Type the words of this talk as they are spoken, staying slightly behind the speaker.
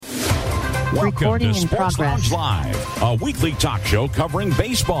Welcome Recording to in Sports progress. Lounge Live, a weekly talk show covering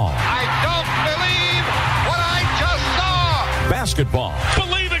baseball, I don't believe what I just saw. basketball,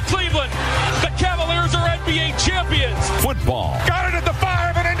 Believe it, Cleveland. The Cavaliers are NBA champions. football, Got it at the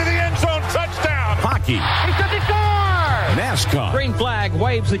 5 and into the end zone. Touchdown. hockey, He's got the score. NASCAR, Green flag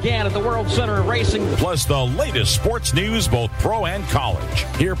waves again at the World Center of Racing. plus the latest sports news, both pro and college.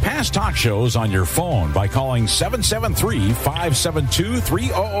 Hear past talk shows on your phone by calling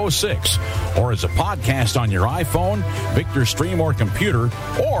 773-572-3006 or as a podcast on your iPhone, Victor Stream or computer,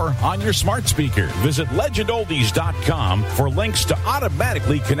 or on your smart speaker. Visit legendoldies.com for links to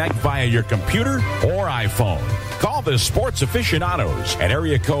automatically connect via your computer or iPhone. Call the Sports Aficionados at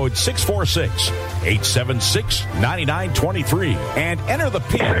area code 646-876-9923 and enter the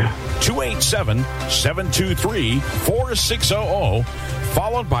PIN 287-723-4600,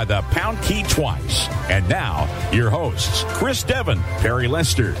 followed by the pound key twice. And now, your hosts, Chris Devon, Perry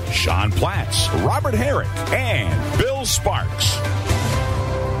Lester, Sean Platts, Robert Herrick, and Bill Sparks.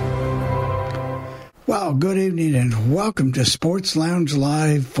 Well, good evening and welcome to Sports Lounge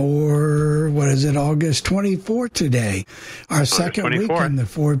Live for, August 24th today. Our second week 24th. in the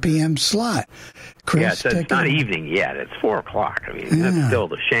 4 p.m. slot. Chris, it's not evening yet. It's 4 o'clock. I mean, that's still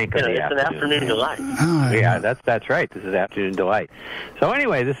the shank of the It's an afternoon delight. Yeah, that's right. This is Afternoon Delight. So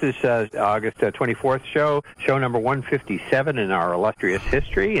anyway, this is August 24th show number 157 in our illustrious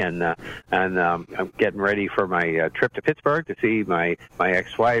history, and I'm getting ready for my trip to Pittsburgh to see my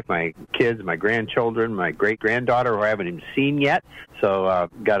ex-wife, my kids, my grandchildren, my great-granddaughter who I haven't even seen yet. So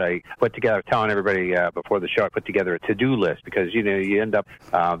got to put together, telling everybody before the show, I put together a to-do list because, you end up,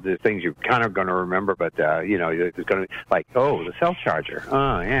 the things you're kind of going to remember, but, it's going to, like, the cell charger.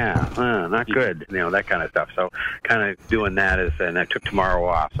 Oh, yeah, not good, that kind of stuff. So kind of doing that and I took tomorrow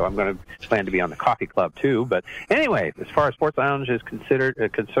off. So I'm going to plan to be on the coffee club, too. But anyway, as far as Sports Lounge is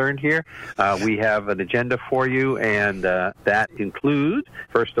concerned here, we have an agenda for you, and that includes,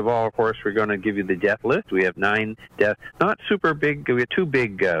 first of all, of course, we're going to give you the death list. We have 9 deaths, not super big. We have 2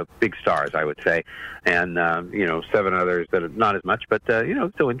 big stars, I would say, and 7 others that are not as much, but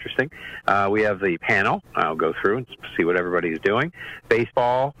still interesting. We have the panel. I'll go through and see what everybody's doing.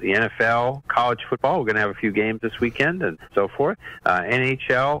 Baseball, the NFL, college football. We're going to have a few games this weekend and so forth.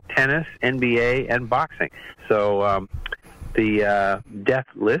 NHL, tennis, NBA, and boxing. So the death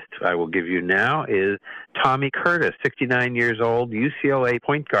list I will give you now is Tommy Curtis, 69 years old, UCLA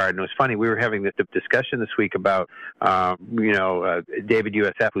point guard. And it was funny, we were having this discussion this week about, David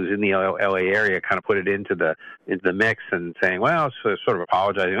USF, who's in the LA area, kind of put it into the mix and saying, well, sort of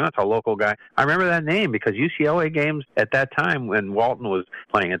apologizing. Oh, it's a local guy. I remember that name because UCLA games at that time when Walton was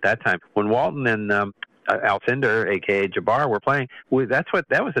playing at that time, when Walton and Alcindor, a.k.a. Jabbar, were playing. That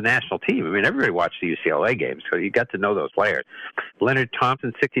was the national team. I mean, everybody watched the UCLA games, so you got to know those players. Leonard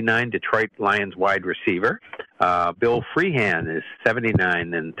Thompson, 69, Detroit Lions wide receiver. Bill Freehan is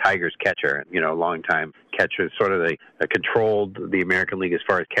 79 and Tigers catcher, longtime catcher, sort of controlled the American League as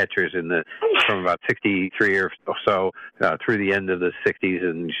far as catchers from about 63 or so through the end of the 60s,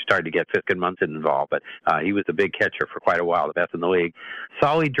 and started to get Fisk and Munson involved. But he was the big catcher for quite a while, the best in the league.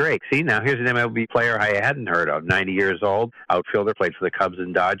 Solly Drake, see, now here's an MLB player I hadn't heard of, 90 years old, outfielder, played for the Cubs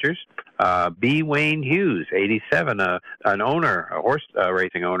and Dodgers. B. Wayne Hughes, 87, an owner, a horse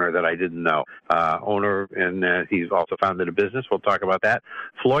racing owner that I didn't know. And he's also founded a business. We'll talk about that.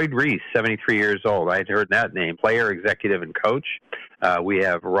 Floyd Reese, 73 years old. I had heard that name. Player, executive, and coach. We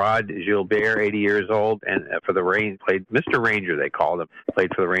have Rod Gilbert, 80 years old, and for the played Mr. Ranger, they called him.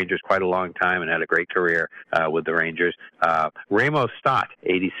 Played for the Rangers quite a long time and had a great career with the Rangers. Ramos Stott,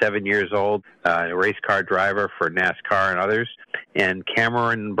 87 years old, a race car driver for NASCAR and others. And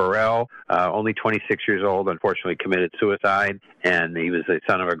Cameron Burrell, only 26 years old, unfortunately committed suicide, and he was the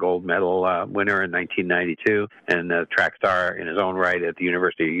son of a gold medal winner in 1992 and a track star in his own right at the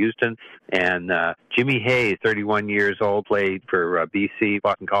University of Houston. And Jimmy Hayes, 31 years old, played for BC,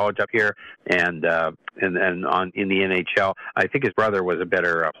 Boston College up here, and in the NHL. I think his brother was a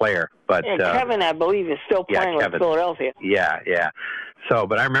better player. But Kevin, I believe, is still playing with Philadelphia. Yeah. So,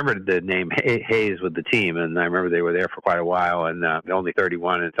 but I remember the name Hayes with the team, and I remember they were there for quite a while, and only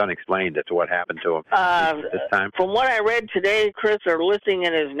 31, and it's unexplained as to what happened to him this time. From what I read today, Chris, they're listing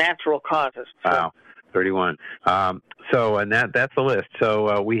it as natural causes. So. Wow, 31. And that's the list.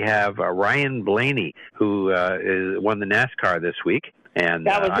 So we have Ryan Blaney, who won the NASCAR this week. And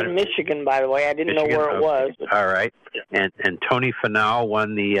that was in Michigan, by the way. I didn't know where it was. But... All right. And Tony Finau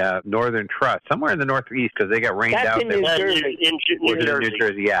won the Northern Trust, somewhere in the Northeast, because they got rained out. That's in New Jersey. In New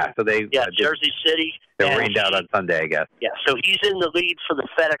Jersey, yeah. So they Jersey City. They were rained out on Sunday, I guess. Yeah, so he's in the lead for the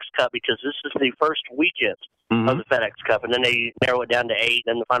FedEx Cup because this is the first weekend of the FedEx Cup, and then they narrow it down to 8,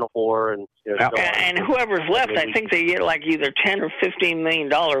 then the Final 4, and and whoever's left, I think they get like either $10 or $15 million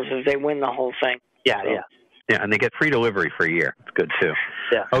if they win the whole thing. Yeah, so. Yeah, and they get free delivery for a year. It's good too.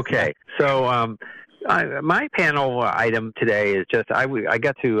 Yeah. Okay, so my panel item today is just I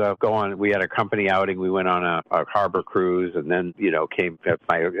got to go on. We had a company outing. We went on a harbor cruise, and then came.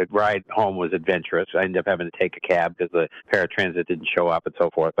 My ride home was adventurous. I ended up having to take a cab because the paratransit didn't show up and so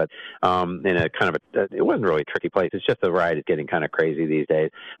forth. But in a kind of it wasn't really a tricky place. It's just the ride is getting kind of crazy these days.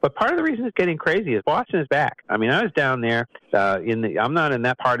 But part of the reason it's getting crazy is Boston is back. I mean, I was down there I'm not in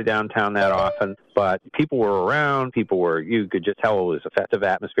that part of downtown that often. But people were around. You could just tell it was a festive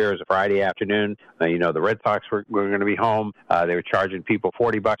atmosphere. It was a Friday afternoon. The Red Sox were going to be home. They were charging people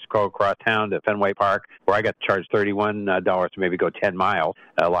 $40 to go across town to Fenway Park, where I got charged $31 to maybe go 10 miles,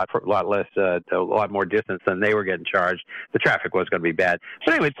 a lot more distance than they were getting charged. The traffic was going to be bad.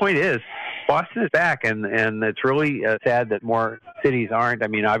 But anyway, the point is, Boston is back, and it's really sad that more cities aren't. I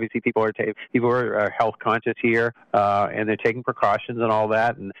mean, obviously people are health conscious here, and they're taking precautions and all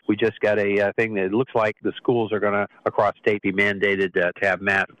that. And we just got a thing that it looks like the schools are going to, across state, be mandated to have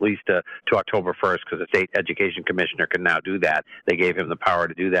masks at least to October 1st, because the state education commissioner can now do that. They gave him the power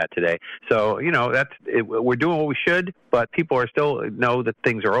to do that today. So, we're doing what we should, but people are still know that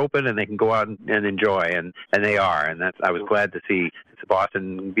things are open and they can go out and enjoy, and they are. And I was glad to see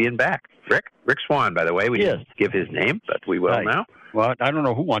Boston being back. Rick Swan, by the way. We didn't give his name, but we will now. Well, I don't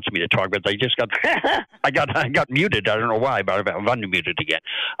know who wants me to talk, but I just got I got muted. I don't know why, but I've unmuted again.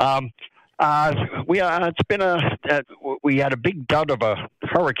 We had a big dud of a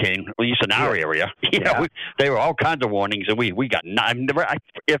hurricane, at least in our area. There were all kinds of warnings, and we got none.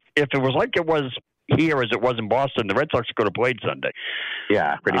 If it was like it was here as it was in Boston, the Red Sox could have played Sunday.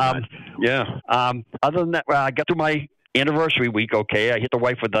 Yeah, pretty much. Yeah. Other than that, I got through my anniversary week. Okay, I hit the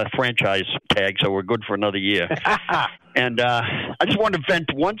wife with the franchise tag, so we're good for another year. And I just want to vent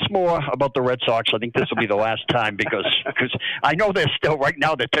once more about the Red Sox. I think this will be the last time because I know they're still, right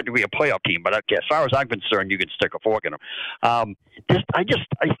now, they're technically a playoff team, but as far as I'm concerned, you can stick a fork in them. I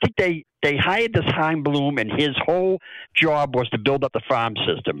think they hired this Chaim Bloom, and his whole job was to build up the farm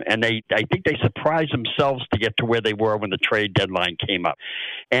system. And I think they surprised themselves to get to where they were when the trade deadline came up.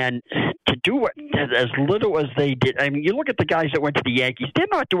 And to do it as little as they did, I mean, you look at the guys that went to the Yankees, they're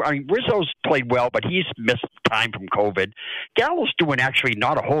not doing, I mean, Rizzo's played well, but he's missed time from COVID. Gallo's doing actually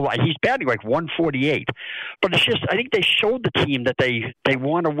not a whole lot. He's batting like 148. But it's just, I think they showed the team that they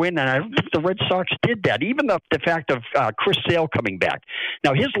want to win, and I don't think the Red Sox did that. Even the fact of Chris Sale coming back.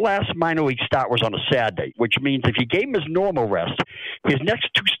 Now, his last minor league start was on a Saturday, which means if you gave him his normal rest, his next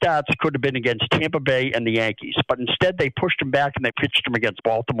two starts could have been against Tampa Bay and the Yankees. But instead, they pushed him back and they pitched him against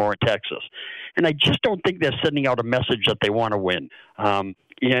Baltimore and Texas. And I just don't think they're sending out a message that they want to win. I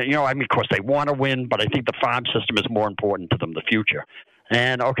mean, of course, they want to win, but I think the farm system is more important to them, the future.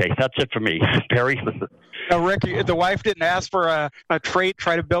 And, okay, that's it for me. Perry? Rick, the wife didn't ask for a trade,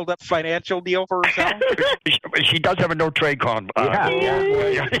 try to build up a financial deal for herself? She does have a no-trade con.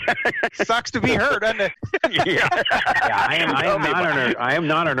 Sucks to be her, doesn't it? I am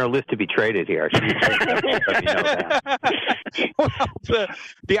not on her list to be traded here. Well,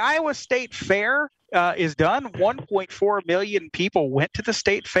 the Iowa State Fair is done. 1.4 million people went to the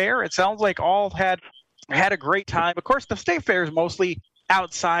State Fair. It sounds like all had a great time. Of course, the State Fair is mostly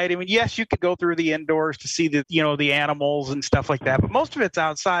outside. I mean, yes, you could go through the indoors to see the animals and stuff like that, but most of it's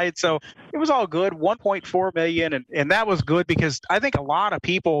outside. So it was all good. 1.4 million. And that was good because I think a lot of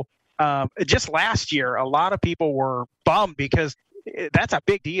people, just last year, a lot of people were bummed because that's a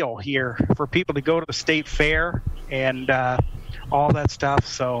big deal here for people to go to the State Fair and all that stuff.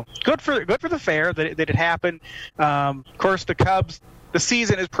 So good for the fair that it happened. Of course, the Cubs, the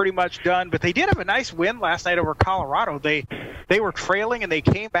season is pretty much done, but they did have a nice win last night over Colorado. They were trailing and they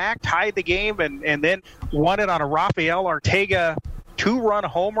came back, tied the game, and then won it on a Rafael Ortega 2-run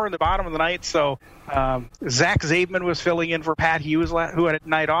homer in the bottom of the ninth. So Zach Zaidman was filling in for Pat Hughes, who had a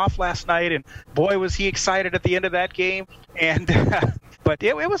night off last night, and boy, was he excited at the end of that game. And but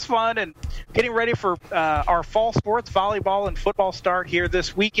it was fun, and getting ready for our fall sports, volleyball and football start here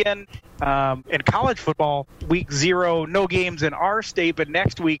this weekend. And college football, week 0, no games in our state, but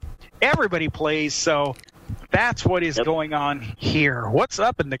next week everybody plays. So that's what is going on here. What's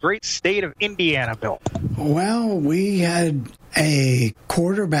up in the great state of Indiana, Bill? Well, we had a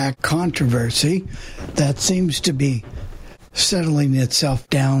quarterback controversy that seems to be settling itself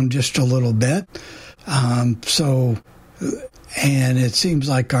down just a little bit. And it seems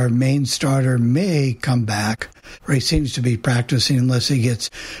like our main starter may come back, or he seems to be practicing unless he gets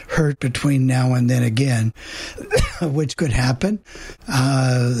hurt between now and then again, which could happen.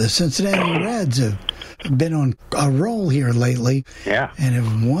 The Cincinnati Reds have been on a roll here lately, and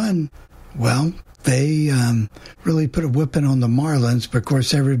have won. Well, they really put a whipping on the Marlins, but of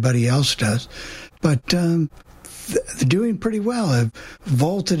course everybody else does. But they're doing pretty well. Have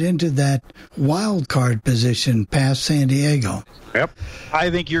vaulted into that wild card position past San Diego. Yep. I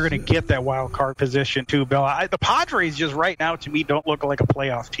think you're going to get that wild card position too, Bill. The Padres just right now to me don't look like a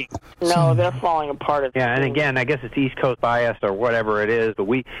playoff team. No, they're falling apart. And again, I guess it's East Coast bias or whatever it is, but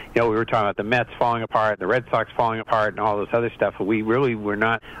we were talking about the Mets falling apart, the Red Sox falling apart, and all this other stuff. But we really were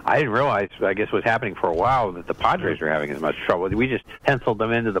not. I didn't realize, I guess, was happening for a while that the Padres were having as much trouble. We just penciled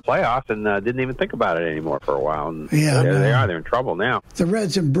them into the playoffs and didn't even think about it anymore for a while. And they are. They're in trouble now. The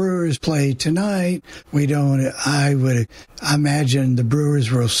Reds and Brewers play tonight. I would imagine the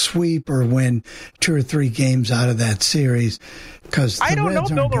Brewers will sweep or win 2 or 3 games out of that series. I don't know,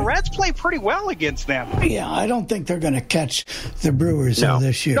 Bill. The Reds play pretty well against them. Yeah, I don't think they're going to catch the Brewers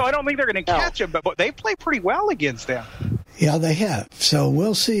this year. No, I don't think they're going to catch them, but they play pretty well against them. Yeah, they have. So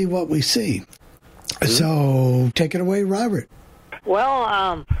we'll see what we see. So take it away, Robert.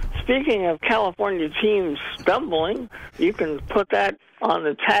 Well, speaking of California teams stumbling, you can put that on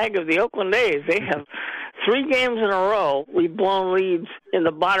the tag of the Oakland A's. They have 3 games in a row. We've blown leads in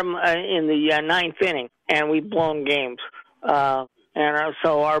the bottom in the 9th inning, and we've blown games. So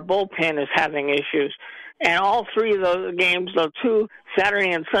our bullpen is having issues. And all 3 of those games, the 2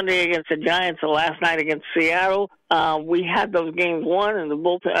 Saturday and Sunday against the Giants, the last night against Seattle, we had those games won, and the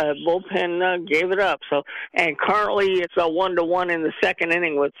bullpen gave it up. So, and currently it's a 1-1 in the 2nd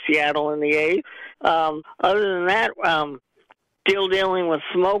inning with Seattle and the A's. Other than that, still dealing with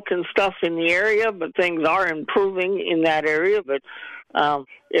smoke and stuff in the area, but things are improving in that area. But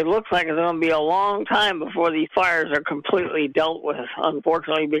it looks like it's going to be a long time before these fires are completely dealt with,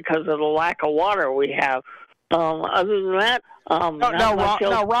 unfortunately, because of the lack of water we have. Other than that,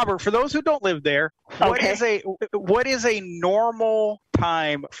 now, Robert, for those who don't live there, what is a normal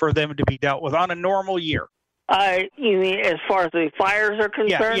time for them to be dealt with on a normal year? You mean as far as the fires are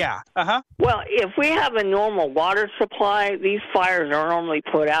concerned? Yeah. Uh-huh. Well, if we have a normal water supply, these fires are normally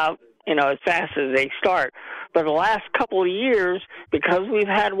put out, as fast as they start. But the last couple of years, because we've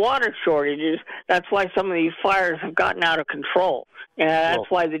had water shortages, that's why some of these fires have gotten out of control. And that's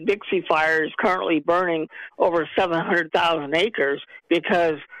why the Dixie Fire is currently burning over 700,000 acres,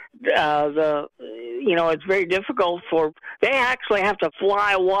 because it's very difficult they actually have to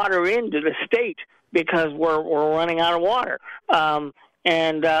fly water into the state because we're running out of water.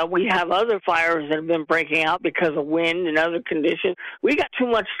 And we have other fires that have been breaking out because of wind and other conditions. We got too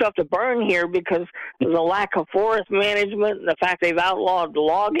much stuff to burn here because of the lack of forest management and the fact they've outlawed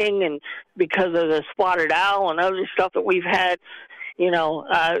logging, and because of the spotted owl and other stuff that we've had.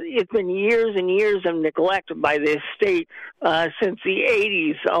 It's been years and years of neglect by this state since the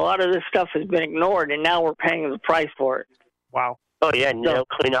 80s. A lot of this stuff has been ignored, and now we're paying the price for it. Wow. Oh, yeah, and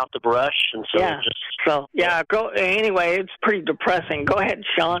clean out the brush. And anyway, it's pretty depressing. Go ahead,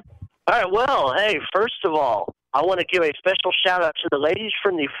 Sean. All right, well, hey, first of all, I want to give a special shout-out to the ladies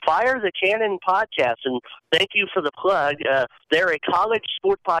from the Fire the Cannon podcast, and thank you for the plug. They're a college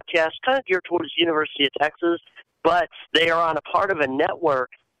sport podcast kind of geared towards the University of Texas, but they are on a part of a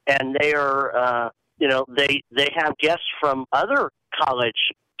network, and they are, they have guests from other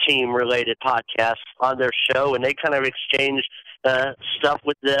college team-related podcasts on their show, and they kind of exchange stuff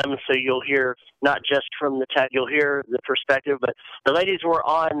with them, so you'll hear not just from the tech, you'll hear the perspective, but the ladies were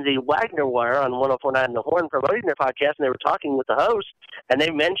on the Wagner Wire on 104.9 The Horn promoting their podcast, and they were talking with the host, and they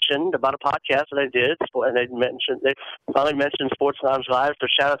mentioned about a podcast that I did, and they finally mentioned Sports Lounge Live, so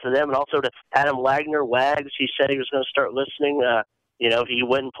shout out to them, and also to Adam Wagner, Wags. He said he was going to start listening. He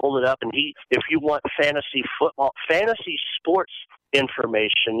went and pulled it up, and if you want fantasy sports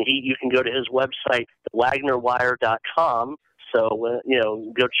information, you can go to his website, wagnerwire.com. So,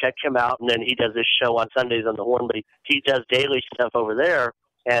 go check him out. And then he does this show on Sundays on the Horn, but he does daily stuff over there.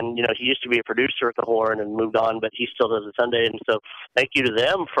 And, he used to be a producer at the Horn and moved on, but he still does it Sunday. And so thank you to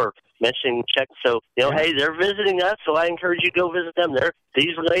them for mentioning check. So, hey, they're visiting us, so I encourage you to go visit them.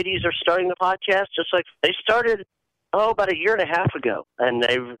 These ladies are starting the podcast just like they started about a year and a half ago, and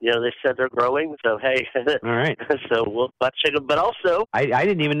they said they're growing. So hey, all right. So let's check them. But also, I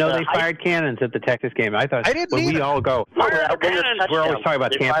didn't even know they fired cannons at the Texas game. I thought we all go, we're always talking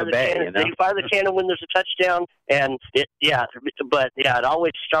about Tampa Bay. They fire the cannon when there's a touchdown, and it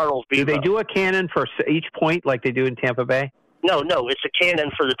always startles people. Do they do a cannon for each point like they do in Tampa Bay? No, it's a cannon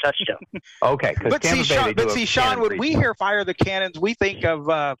for the touchdown. Okay. But see, Sean, when we hear fire the cannons, we think of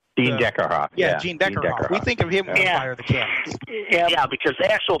Gene Deckerhoff. Yeah, Gene Deckerhoff. We think of him when we fire the cannons. Yeah, because they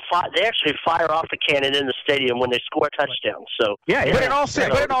actually fire off the cannon in the stadium when they score a touchdown. So But in all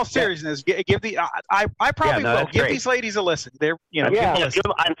seriousness, give the I probably will give these ladies a listen. They're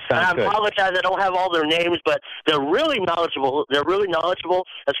I apologize, I don't have all their names, but they're really knowledgeable. They're really knowledgeable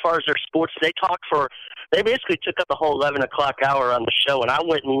as far as their sports. They basically took up the whole 11 o'clock hour on the show, and I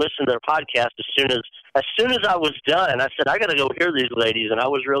went and listened to their podcast as soon as I was done. I said, I got to go hear these ladies, and I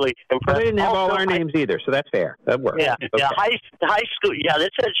was really impressed. Well, they didn't have all our names either, so that's fair. That works. Yeah, high school. Yeah, they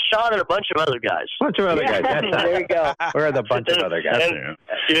said Sean and a bunch of other guys. There you go. We're the bunch of other guys.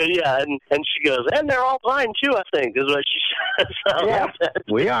 And she goes, and they're all blind too, I think, is what she said.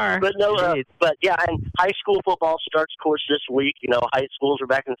 We are. But and high school football starts, of course, this week. High schools are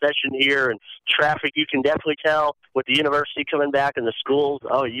back in session here, and traffic, you can definitely tell with the university coming back and the schools.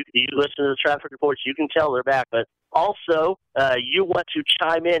 Oh, you listen to the traffic reports, you can tell they're back. But also, you want to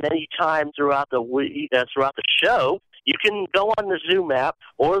chime in any time throughout the week, throughout the show. You can go on the Zoom app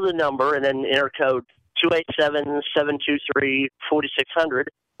or the number and then enter code 287-723-4600.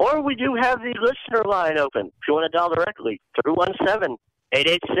 Or we do have the listener line open if you want to dial directly,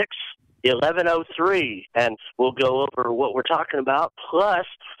 317-886-1103. And we'll go over what we're talking about. Plus,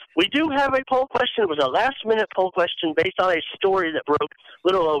 we do have a poll question. It was a last-minute poll question based on a story that broke a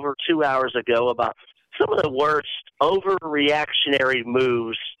little over 2 hours ago about some of the worst overreactionary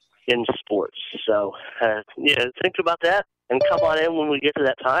moves in sports. So, think about that and come on in when we get to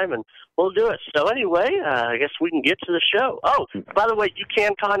that time, and we'll do it. So anyway, I guess we can get to the show. Oh, by the way, you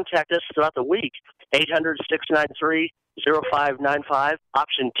can contact us throughout the week, 800-693-0595.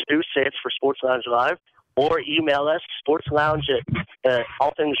 Option 2, say it's for Sports Lounge Live, or email us,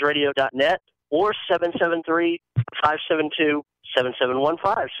 sportslounge@allthingsradio.net, or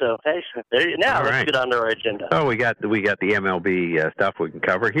 773-572-7715. So, hey, let's get on to our agenda. Oh, we got the MLB stuff we can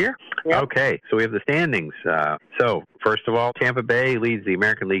cover here. Yep. Okay, so we have the standings. So, first of all, Tampa Bay leads the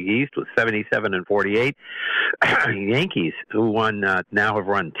American League East with 77-48. Yankees, who now have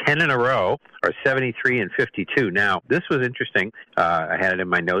run 10 in a row, are 73-52. Now, this was interesting. I had it in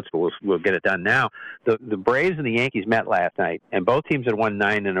my notes, but we'll get it done now. The Braves and the Yankees met last night, and both teams had won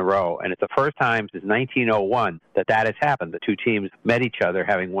 9 in a row, and it's the first time since 1901 that has happened. The two teams met each other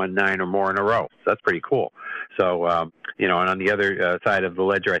having won 9 or more in a row. So that's pretty cool. So, and on the other side of the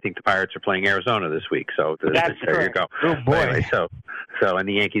ledger, I think the Pirates are playing Arizona this week. So there you go. Oh, boy. Anyway, so and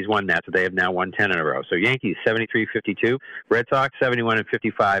the Yankees won that, so they have now won 10 in a row. So Yankees 73-52, Red Sox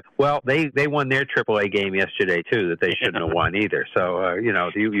 71-55. Well, they won their AAA game yesterday too that they shouldn't have won either. So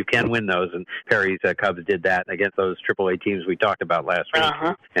you can win those, and Perry's Cubs did that against those AAA teams we talked about last week.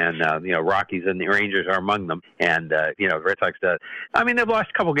 And Rockies and the Rangers are among them. And the Red Sox they've lost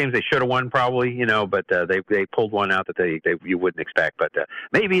a couple games they should have won probably, but they pulled one out that you wouldn't expect. But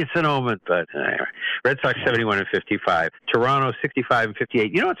maybe it's an omen. But Red Sox 71-55, Toronto 65-58.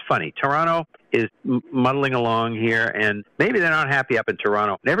 It's funny. Toronto is muddling along here, and maybe they're not happy up in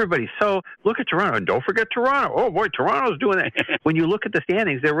Toronto. And everybody's look at Toronto, and don't forget Toronto. Oh boy, Toronto's doing that. When you look at the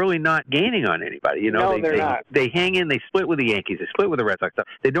standings, they're really not gaining on anybody. They're not. They hang in. They split with the Yankees. They split with the Red Sox.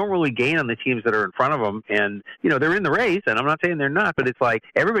 They don't really gain on the teams that are in front of them, and they're in the race. And I'm not saying they're not, but it's like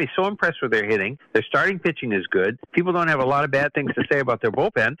everybody's so impressed with their hitting. Their starting pitching is good. People don't have a lot of bad things to say about their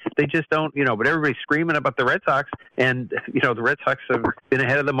bullpen. They just don't, but everybody's screaming about the Red Sox, and the Red Sox have been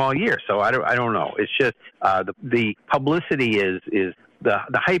ahead of them all year. So I don't know. It's just the publicity is the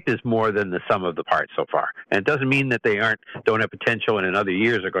hype is more than the sum of the parts so far. And it doesn't mean that they don't have potential and in other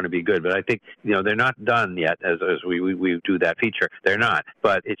years are going to be good. But I think, they're not done yet as we do that feature. They're not.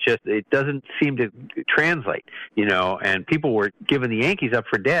 But it's just, it doesn't seem to translate, and people were giving the Yankees up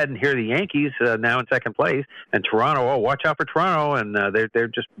for dead, and here are the Yankees now in second place, and Toronto, watch out for Toronto, and they're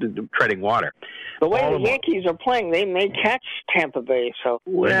just treading water. The way the Yankees are playing, they may catch Tampa Bay. So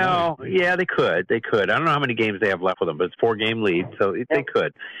well, yeah, they could. I don't know how many games they have left with them, but it's 4-game lead, so they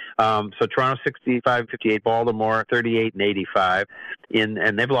could. So Toronto 65-58, Baltimore 38-85,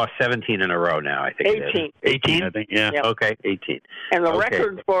 and they've lost 17 in a row now. I think 18, I think. Yeah. Yep. Okay, 18. And the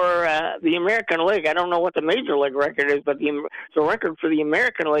record for the American League, I don't know what the Major League record is, but the record for the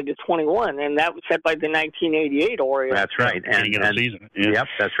American League is 21, and that was set by the 1988 Orioles. That's right. And season. Yeah. Yep,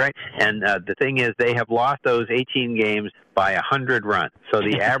 that's right. And the thing is, they have lost those 18 games by 100 runs. So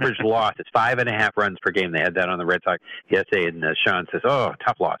the average loss is 5.5 runs per game. They had that on the Red Sox yesterday, and Sean says,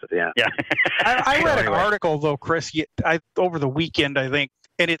 tough losses. Yeah. I read an article, though, Chris, over the weekend, I think,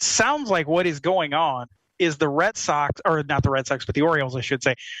 and it sounds like what is going on is the Red Sox, or not the Red Sox, but the Orioles, I should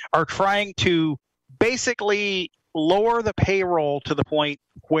say, are trying to basically lower the payroll to the point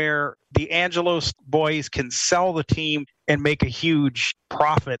where the Angelos boys can sell the team and make a huge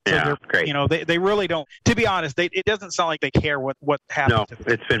profit. So Yeah, great. You know, they really don't. To be honest, it doesn't sound like they care what happens. No,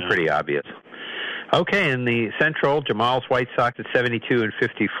 it's been pretty obvious. Okay, in the Central, Jamal's White Sox at 72 and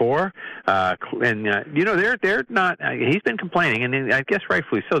 54, they're not. He's been complaining, and I guess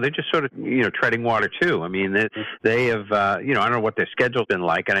rightfully so. They're just sort of treading water too. I mean, they have I don't know what their schedule's been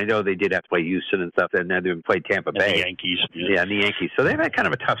like, and I know they did have to play Houston and stuff, and then they played Tampa Bay, the Yankees, and the Yankees. So they've had kind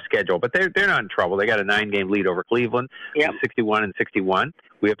of a tough schedule, but they're not in trouble. They got a 9-game lead over Cleveland, 61 and 61.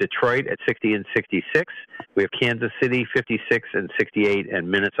 We have Detroit at 60 and 66. We have Kansas City 56 and 68, and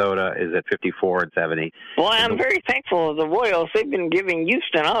Minnesota is at 54 and 70. Well, I'm very thankful of the Royals. They've been giving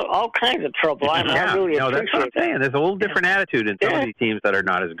Houston all kinds of trouble. I really appreciate that's what I'm saying. There's a little different attitude in some of these teams that are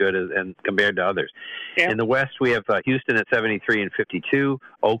not as good as compared to others. Yeah. In the West, we have Houston at 73 and 52,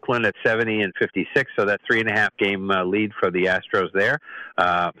 Oakland at 70 and 56. So that's 3.5 game lead for the Astros there.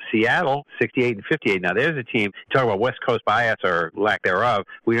 Seattle 68 and 58. Now there's a team. Talk about West Coast bias or lack thereof.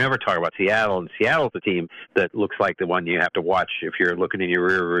 We never talk about Seattle, and Seattle's a team that looks like the one you have to watch if you're looking in your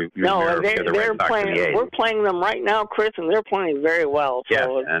rear view mirror. They're playing. We're playing them right now, Chris, and they're playing very well.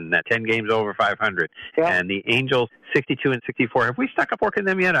 So. Yes, and 10 games over 500. Yeah. And the Angels 62 and 64. Have we stuck a fork in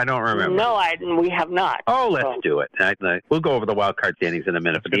them yet? I don't remember. No, we have not. Oh, let's do it. We'll go over the wild card standings in a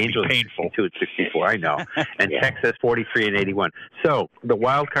minute. But the Angels 62 and 64. I know. And Texas 43 and 81. So the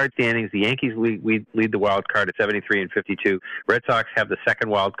wild card standings: the Yankees lead the wild card at 73 and 52. Red Sox have the second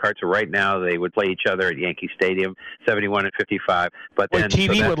wild card. So right now they would play each other at Yankee Stadium, 71 and 55. But then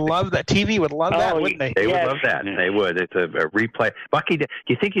TV would love that. TV would love that, wouldn't they? They would love that. They would. It's a replay. Bucky, do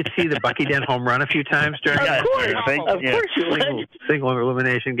you think you'd see the Bucky Dent home run a few times during that? Of course you would. Single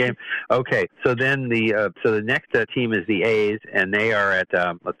elimination game. Okay, so then the next team is the A's, and they are at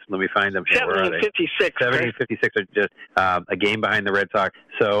let me find them. 70 and 56. 70 and 56 are just a game behind the Red Sox.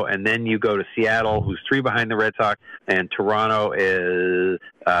 So, and then you go to Seattle, who's 3 behind the Red Sox, and Toronto is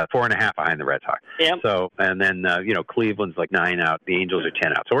 4.5 behind the Red Sox. Yep. So, and then Cleveland's like 9 out. The Angels are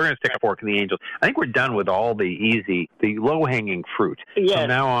 10 out. So we're going to stick a fork in the Angels. I think we're done with all the low-hanging fruit. Yes. From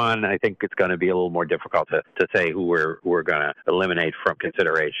now on, I think it's going to be a little more difficult to say who we're going to eliminate from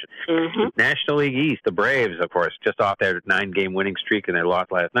consideration. Mm-hmm. National League East, the Braves, of course, just off their 9-game winning streak, and they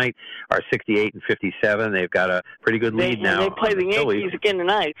lost last night, are 68 and 57. They've got a pretty good lead now. They play the Yankees again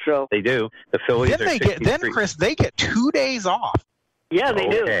tonight, so they do. The Phillies are 63. Then Chris, they get 2 days off. Yeah, they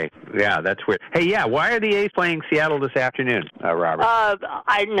do. Okay, yeah, that's weird. Hey, why are the A's playing Seattle this afternoon, Robert?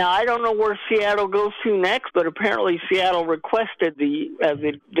 I don't know where Seattle goes to next, but apparently Seattle requested the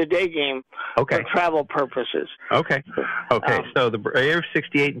day game for travel purposes. Okay. So the Braves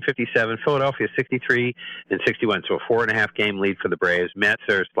 68 and 57, Philadelphia 63 and 61, so a 4.5 game lead for the Braves. Mets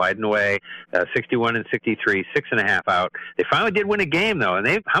are sliding away, 61 and 63, 6.5 out. They finally did win a game though, and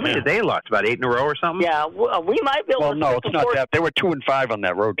how many did they lost? About 8 in a row or something? Yeah, we might be able. Well, no, it's not that. They were 2 and 5 on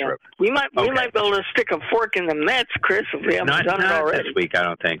that road trip. We might be able to stick a fork in the Mets, Chris, if we haven't done it already. Not this week, I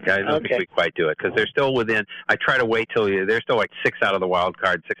don't think. I don't think we quite do it because they're still within. I try to wait till they're still like 6 out of the wild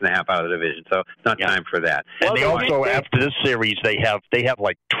card, 6.5 out of the division. So it's not time for that. And they also, after this series, they have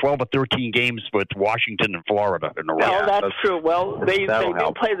like 12 or 13 games with Washington and Florida in a row. Well, that's true. Well, they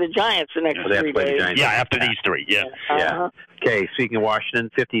do play the Giants the next 3 days. Yeah, after these 3. Yeah. Uh-huh. Okay, speaking of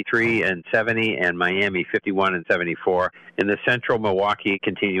Washington, 53 and 70, and Miami 51 and 74. In the Central, Milwaukee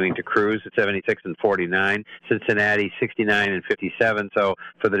continuing to cruise at 76 and 49. Cincinnati 69 and 57. So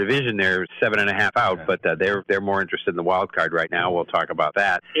for the division, they're 7.5 out, but they're more interested in the wild card right now. We'll talk about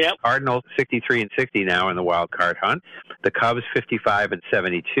that. Yep. Cardinals 63 and 60 now in the wild card hunt. The Cubs 55 and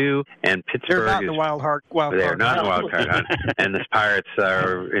 72, and Pittsburgh they're not in the wild card. They're not in the wild card hunt, and the Pirates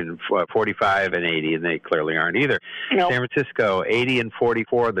are in 45 and 80, and they clearly aren't either. Nope. San Francisco 80 and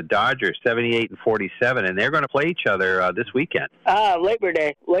 44. The Dodgers 78 and 47, and they're going to play each other this weekend. Labor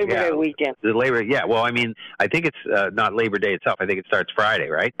Day weekend. Well, I mean, I think it's not Labor Day itself. I think it starts Friday,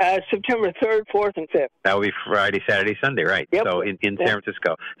 right? September 3rd, 4th, and 5th. That will be Friday, Saturday, Sunday, right? Yep. So in San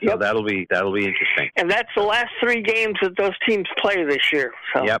Francisco. So that'll be interesting. And that's the last 3 games that those teams play this year.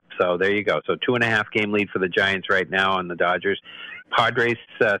 So. Yep. So there you go. So 2.5 game lead for the Giants right now on the Dodgers. Padres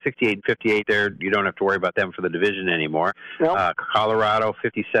 68 and 58 there. You don't have to worry about them for the division anymore. Nope. Colorado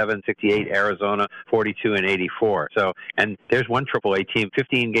 57, 68. Arizona 42 and 84. So, and there's one AAA team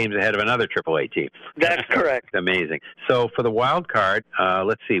 15 games ahead of another AAA team. That's correct. Amazing. So for the wild card,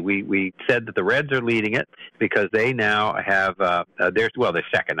 let's see. We said that the Reds are leading it because they now have they're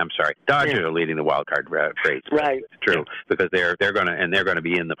second. I'm sorry. Dodgers are leading the wild card race. Right. It's true because they're going to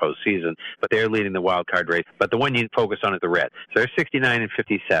be in the postseason, but they're leading the wild card race. But the one you focus on is the Reds. So they're 69 and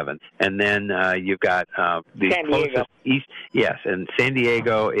 57, and then you've got the San Diego. East. Yes, and San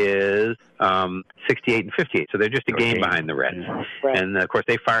Diego is 68 and 58. So they're just a game behind the Reds. Right. And of course,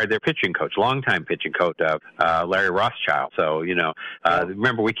 they fired their pitching coach, longtime pitching coach, Larry Rothschild. So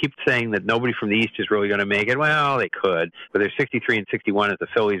remember, we keep saying that nobody from the East is really going to make it. Well, they could, but they're 63 and 61 as the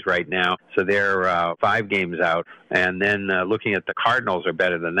Phillies right now. So they're 5 games out. And then looking at the Cardinals are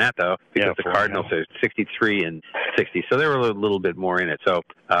better than that, though, because the Cardinals are 63 and 60. So they're a little bit more in it. So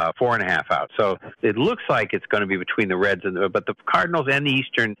 4.5 out. So it looks like it's going to be between the Reds but the Cardinals and the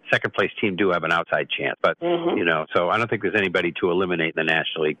Eastern second place team do have an outside chance. But so I don't think there's anybody to eliminate in the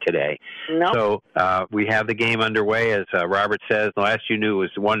National League today. No. So we have the game underway, as Robert says. The last you knew was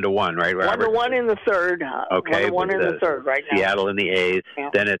 1-1, right, Robert? 1-1 in the third. Okay. 1-1 in the third right now. Seattle and the A's. Yeah.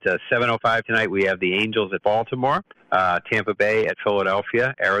 Then at 7:05 tonight, we have the Angels at Baltimore, Tampa Bay at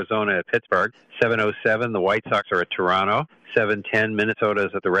Philadelphia, Arizona at Pittsburgh. 7:07, the White Sox are at Toronto. 7:10, Minnesota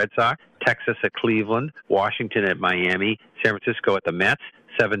is at the Red Sox. Texas at Cleveland. Washington at Miami. San Francisco at the Mets.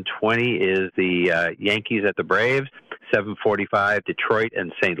 7:20 is the Yankees at the Braves. 7:45, Detroit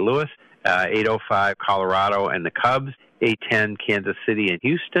and St. Louis. 8:05, Colorado and the Cubs. 8:10, Kansas City and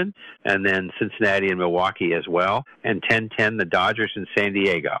Houston, and then Cincinnati and Milwaukee as well. And 10:10, the Dodgers and San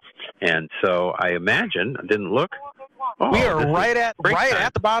Diego. And so I imagine, I didn't look. We are right at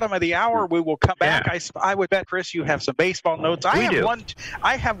the bottom of the hour. We will come back. Yeah. I would bet, Chris, you have some baseball notes.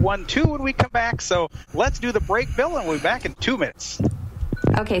 I have one too when we come back. So let's do the break, Bill, and we'll be back in 2 minutes.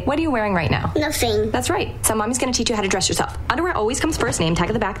 Okay, what are you wearing right now? Nothing. That's right. So mommy's going to teach you how to dress yourself. Underwear always comes first, name tag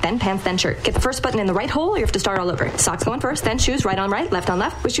at the back, then pants, then shirt. Get the first button in the right hole or you have to start all over. Socks going first, then shoes, right on right, left on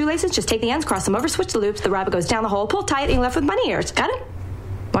left. With shoelaces, just take the ends, cross them over, switch the loops. The rabbit goes down the hole, pull tight, and you're left with bunny ears. Got it?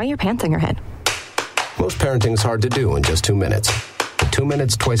 Why are your pants on your head? Most parenting's hard to do in just 2 minutes. 2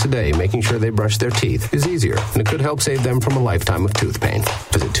 minutes twice a day making sure they brush their teeth is easier, and it could help save them from a lifetime of tooth pain.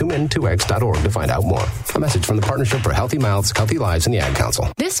 Visit 2min2x.org to find out more. A message from the Partnership for Healthy Mouths, Healthy Lives, and the Ad Council.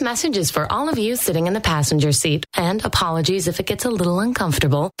 This message is for all of you sitting in the passenger seat, and apologies if it gets a little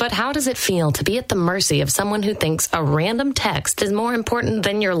uncomfortable, but how does it feel to be at the mercy of someone who thinks a random text is more important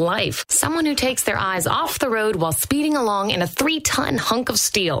than your life? Someone who takes their eyes off the road while speeding along in a 3-ton hunk of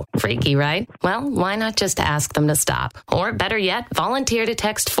steel. Freaky, right? Well, why not just ask them to stop? Or better yet, volunteer to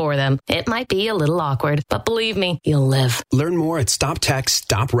text for them. It might be a little awkward, but believe me, you'll live. Learn more at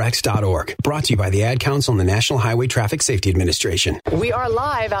StopTextStopWrecks.org. Brought to you by the Ad Council and the National Highway Traffic Safety Administration. We are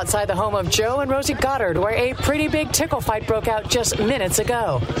live outside the home of Joe and Rosie Goddard, where a pretty big tickle fight broke out just minutes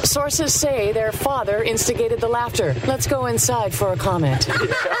ago. Sources say their father instigated the laughter. Let's go inside for a comment.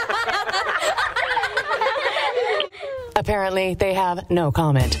 Apparently, they have no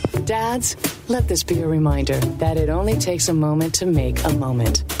comment. Dads, let this be a reminder that it only takes a moment to make a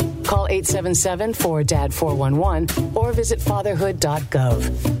moment. Call 877-4DAD-411 or visit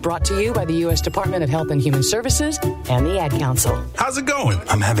fatherhood.gov. Brought to you by the U.S. Department of Health and Human Services and the Ad Council. How's it going?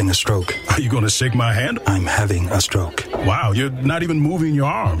 I'm having a stroke. Are you going to shake my hand? I'm having a stroke. Wow, you're not even moving your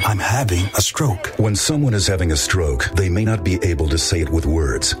arm. I'm having a stroke. When someone is having a stroke, they may not be able to say it with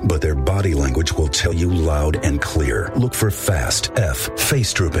words, but their body language will tell you loud and clear. Look for FAST. F,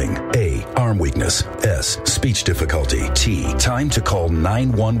 face drooping. A, arm weakness. S, speech difficulty. T, time to call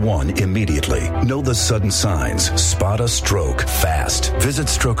 911 immediately. Know the sudden signs. Spot a stroke fast. Visit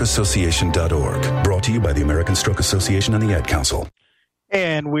strokeassociation.org. Brought to you by the American Stroke Association and the Ad Council.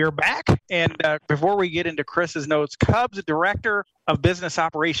 And we're back. And before we get into Chris's notes, Cubs Director of Business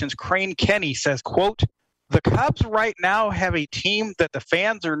Operations, Crane Kenny, says, quote, "The Cubs right now have a team that the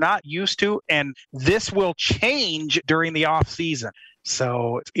fans are not used to, and this will change during the off season."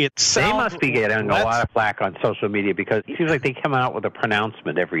 So it sounds. They must be getting a lot of flack on social media because it seems like they come out with a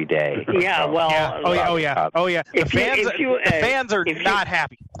pronouncement every day. Yeah, well. Yeah. Oh, yeah. The fans are not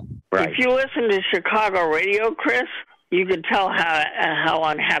happy. Right. If you listen to Chicago radio, Chris, you can tell how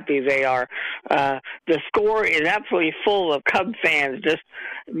unhappy they are. The Score is absolutely full of Cub fans. Just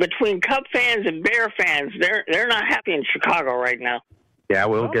between Cub fans and Bear fans, they're not happy in Chicago right now. Yeah,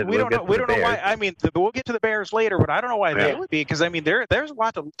 we don't know why. I mean, we'll get to the Bears later, but I don't know why they would be, because I mean, there's a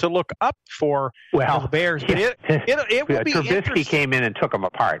lot to look up for the Bears. But it will be Trubisky came in and took them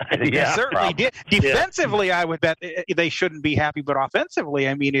apart. He certainly did. Defensively, I would bet they shouldn't be happy, but offensively,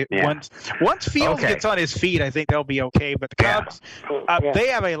 I mean, once Fields gets on his feet, I think they'll be okay. But the Cubs, they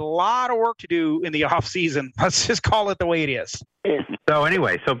have a lot of work to do in the off season. Let's just call it the way it is. So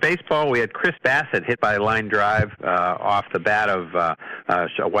anyway, baseball, we had Chris Bassett hit by a line drive off the bat of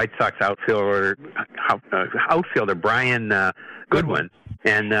White Sox outfielder Brian Goodwin.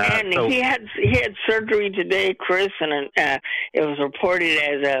 And so, he had surgery today, Chris, and it was reported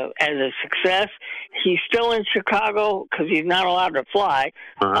as a success. He's still in Chicago because he's not allowed to fly.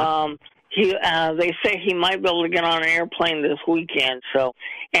 They say he might be able to get on an airplane this weekend. So,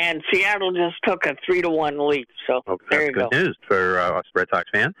 and Seattle just took a 3-1 lead. So there you go. That's good news for us Red Sox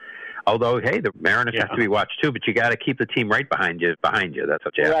fans. Although, hey, the Mariners have to be watched too, but you got to keep the team right behind you. That's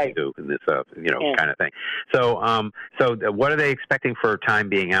what you have to do in this, kind of thing. So, what are they expecting for time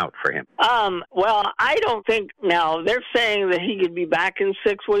being out for him? Well, I don't think now they're saying that he could be back in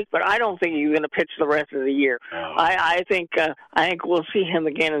 6 weeks, but I don't think he's going to pitch the rest of the year. I think we'll see him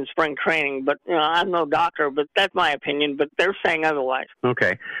again in spring training. But I'm no doctor, but that's my opinion. But they're saying otherwise.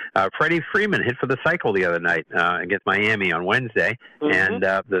 Okay, Freddie Freeman hit for the cycle the other night against Miami on Wednesday, and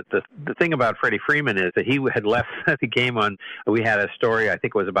the thing about Freddie Freeman is that he had left the game on. We had a story, I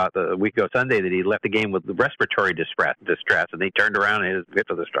think it was about a week ago Sunday, that he left the game with respiratory distress, and they turned around and hit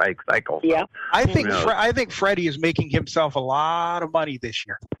for the strike cycle. Yeah, I think Freddie is making himself a lot of money this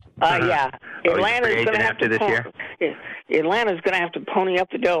year. Yeah, Atlanta's going to have to this year. Atlanta's going to have to pony up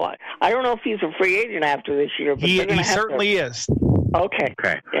the dough. I don't know if he's a free agent after this year, but he certainly is. Okay.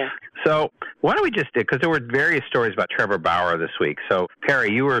 Yeah. So why don't we just, because there were various stories about Trevor Bauer this week. So,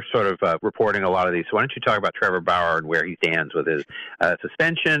 Perry, you were sort of reporting a lot of these. So why don't you talk about Trevor Bauer and where he stands with his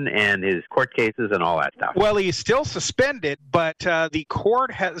suspension and his court cases and all that stuff? Well, he's still suspended, but the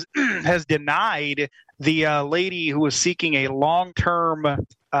court has denied the lady who was seeking a long-term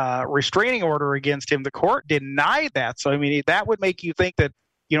restraining order against him. The court denied that. So, I mean, that would make you think that,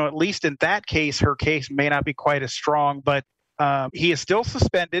 at least in that case, her case may not be quite as strong, but he is still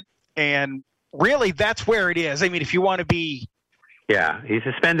suspended, and really that's where it is. I mean, if you want to be... Yeah, he's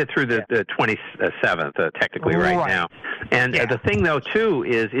suspended through the 27th, technically, right now. And the thing, though, too,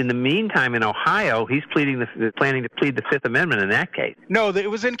 is in the meantime in Ohio, he's planning to plead the Fifth Amendment in that case. No, it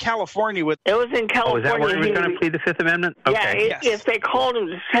was in California. It was in California. Oh, is that where he was going to plead the Fifth Amendment? Okay. Yeah, if they called him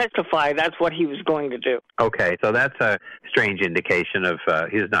to testify, that's what he was going to do. Okay, so that's a strange indication of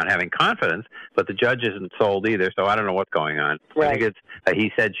his not having confidence, but the judge isn't sold either, so I don't know what's going on. Right. I think it's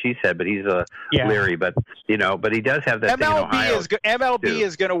he said, she said, but he's leery, but he does have that thing in Ohio. MLB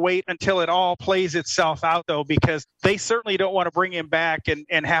is going to wait until it all plays itself out, though, because they certainly don't want to bring him back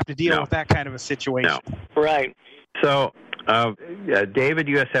and have to deal with that kind of a situation. No. Right. So, David,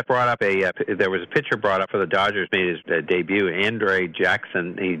 USF brought up there was a pitcher brought up for the Dodgers, made his debut. Andre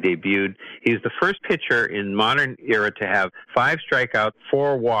Jackson, he debuted. He's the first pitcher in modern era to have 5 strikeouts,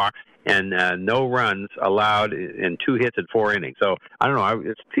 4 walks, and no runs allowed in 2 hits in 4 innings. So, I don't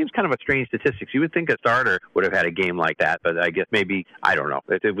know. It seems kind of a strange statistics. You would think a starter would have had a game like that, but I guess maybe, I don't know.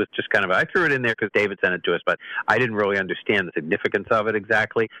 It was just kind of, I threw it in there because David sent it to us, but I didn't really understand the significance of it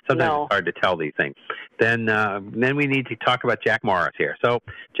exactly. Sometimes it's hard to tell these things. Then we need to talk about Jack Morris here. So,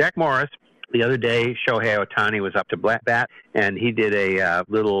 Jack Morris, the other day, Shohei Ohtani was up to bat, and he did a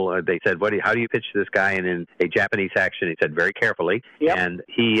little. They said, how do you pitch this guy? And in a Japanese action, he said very carefully. Yep. And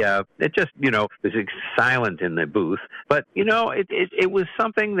he, it just, was silent in the booth. But it was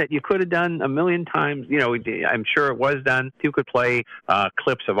something that you could have done a million times. I'm sure it was done. You could play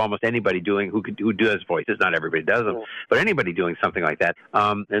clips of almost anybody who does voices. Not everybody does them, but anybody doing something like that.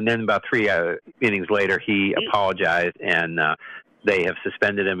 And then about 3 innings later, he apologized and. They have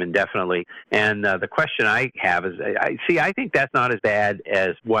suspended him indefinitely. And the question I have is, I think that's not as bad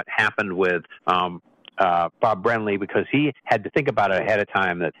as what happened with Bob Brenly, because he had to think about it ahead of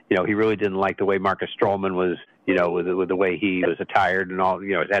time that, he really didn't like the way Marcus Stroman was, with the way he was attired and all,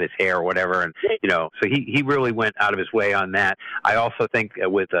 had his hair or whatever. And, so he really went out of his way on that. I also think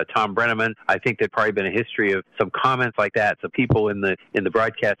with Tom Brenneman, I think there'd probably been a history of some comments like that. So people in the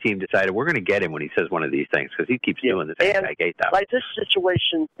broadcast team decided we're going to get him when he says one of these things because he keeps doing this. And I hate that. Like this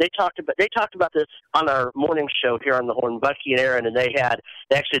situation, they talked about this on our morning show here on the Horn, Bucky and Aaron, and they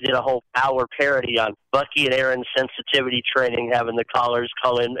actually did a whole hour parody on Bucky and Aaron's sensitivity training, having the callers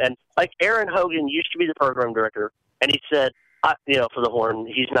call in. And like Aaron Hogan used to be the program director, and he said, for the Horn,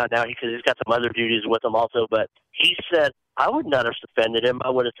 he's not now because he's got some other duties with him also. But he said, I would not have suspended him. I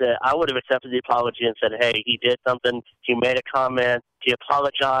would have accepted the apology and said, hey, he did something. He made a comment. He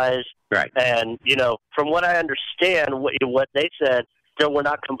apologized. Right. And from what I understand, what they said, there were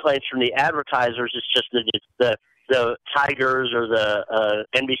not complaints from the advertisers. It's just the Tigers or the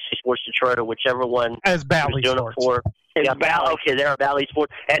NBC Sports Detroit or whichever one as Bally doing Sports. It for. Yeah, okay, they're Bally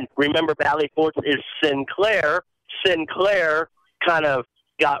Sports. And remember, Bally Sports is Sinclair. Sinclair kind of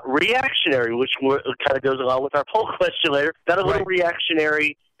got reactionary, which kind of goes along with our poll question later. Got a little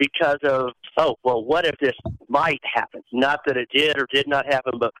reactionary because of, what if this might happen? Not that it did or did not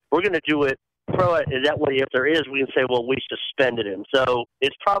happen, but we're going to do it throw it that way. If there is, we can say, well, we suspended him. So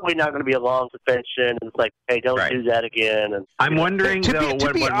it's probably not going to be a long suspension. It's like, hey, don't do that again. And I'm wondering,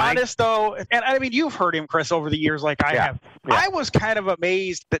 to be honest, though, and I mean, you've heard him, Chris, over the years like I have. Yeah. I was kind of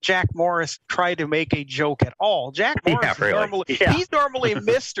amazed that Jack Morris tried to make a joke at all. Jack Morris he's normally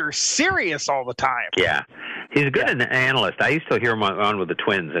Mr. Serious all the time. Yeah. He's a good analyst. I used to hear him on with the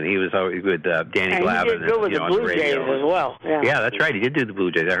Twins, and he was always with Danny Glavine. He did good with the Blue Jays as well. Yeah, that's right. He did do the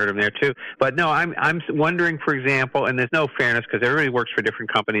Blue Jays. I heard him there, too. But, no, I'm wondering, for example, and there's no fairness because everybody works for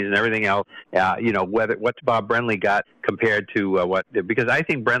different companies and everything else, what Bob Brenly got compared to because I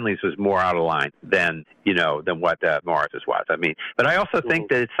think Brenly's was more out of line than what Morris's was. I mean, but I also think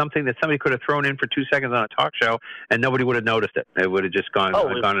that it's something that somebody could have thrown in for 2 seconds on a talk show and nobody would have noticed it. It would have just gone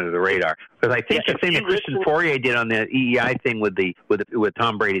under the radar. Because I think the thing that Christian Fourier did on the EEI thing with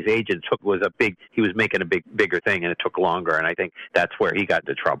Tom Brady's agent he was making a bigger thing and it took longer, and I think that's where he got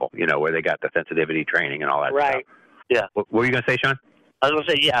into trouble, where they got the sensitivity training and all that stuff. Right. Yeah. What were you going to say, Sean? I was going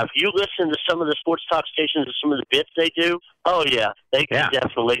to say, if you listen to some of the sports talk stations and some of the bits they do, they can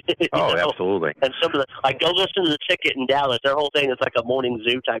definitely. Absolutely. And some of go listen to The Ticket in Dallas. Their whole thing is like a morning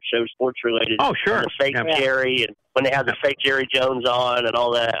zoo type show, sports related. Oh, sure. And the fake Jerry, and when they have the fake Jerry Jones on and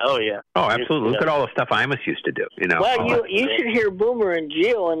all that. Oh, yeah. Oh, absolutely. Look at all the stuff Imus used to do. Well, you should hear Boomer and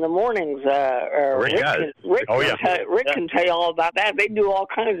Gio in the mornings. Rick can tell you all about that. They do all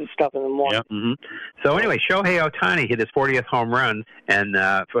kinds of stuff in the morning. Yeah. Mm-hmm. So anyway, Shohei Ohtani hit his 40th home run, and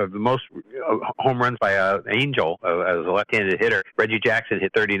for the most home runs by an Angel as a left-handed hitter, Reggie Jackson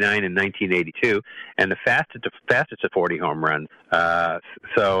hit 39 in 1982, and the fastest of 40 home runs.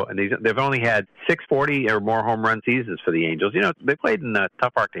 And they've only had 640 or more home run seasons for the Angels. They played in a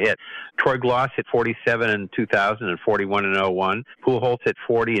tough arc to hit. Troy Gloss hit 47 in 2000 and 41 in 01. Pujols hit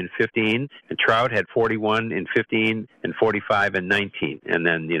 40 in 15, and Trout had 41 in 15 and 45 in 19. And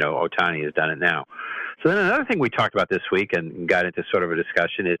then, Ohtani has done it now. So then another thing we talked about this week and got into sort of a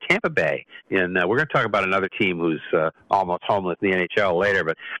discussion is Tampa Bay. And we're going to talk about another team who's almost homeless in the NHL later.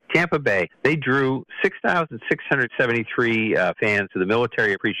 But Tampa Bay, they drew 6,673 fans to the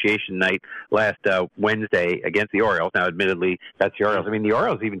Military Appreciation Night last Wednesday against the Orioles. Now, admittedly, that's the Orioles. I mean, the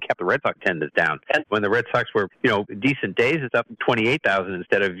Orioles even kept the Red Sox attendance down. And when the Red Sox were, decent days, it's up 28,000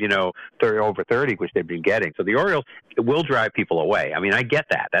 instead of, over 30, which they've been getting. So the Orioles will drive people away. I mean, I get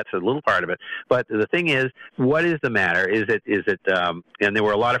that. That's a little part of it. But the thing is, what is the matter? Is it, and there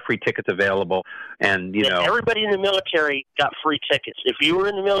were a lot of free tickets available, and everybody in the military got free tickets. If you were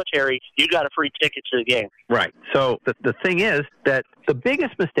in the military, you got a free ticket to the game. Right. So the thing is that the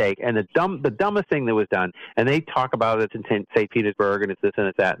biggest mistake and the dumbest thing that was done, and they talk about it in St. Petersburg, and it's this and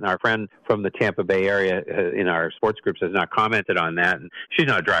it's that, and our friend from the Tampa Bay area in our sports groups has not commented on that, and she's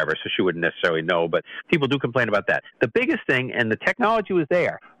not a driver, so she wouldn't necessarily know, but people do complain about that. The biggest thing, and the technology was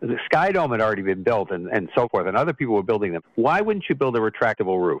there, the Sky Dome had already been built and so forth, and other people were building them. Why wouldn't you build a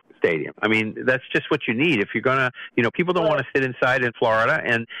retractable roof stadium? I mean, that's just what you need. If you're going to, people don't want to sit inside in Florida,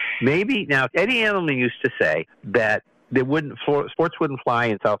 and maybe now Eddie Edelman used to say that sports wouldn't fly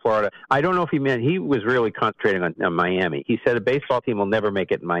in South Florida. I don't know if he was really concentrating on Miami. He said a baseball team will never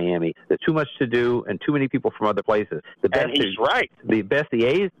make it in Miami. There's too much to do and too many people from other places. He's right. The best the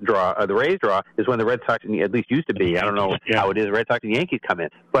A's draw, or the Rays draw, is when the Red Sox, at least used to be. I don't know how it is. Red Sox and Yankees come in.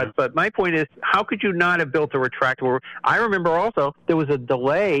 But my point is, how could you not have built a retractable? I remember also there was a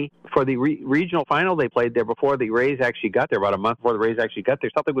delay for the regional final they played there before the Rays actually got there, about a month before the Rays actually got there.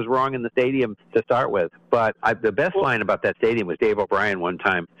 Something was wrong in the stadium to start with. But the best line about that stadium was Dave O'Brien one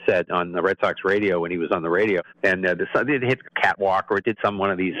time said on the Red Sox radio when he was on the radio, and it hit a catwalk or it did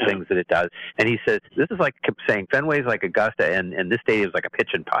one of these things that it does, and he said, this is like saying Fenway's like Augusta and this stadium's like a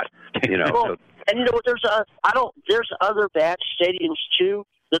pitching putt, Well, and there's other bad stadiums too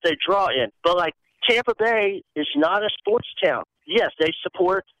that they draw in, but like Tampa Bay is not a sports town. Yes, they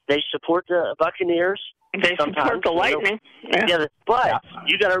support the Buccaneers. They support the Lightning. But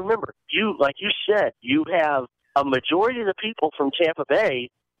you got to remember, like you said, you have a majority of the people from Tampa Bay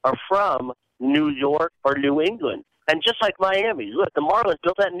are from New York or New England. And just like Miami, look, the Marlins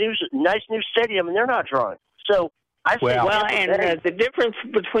built that nice new stadium, and they're not drawing. So I think the difference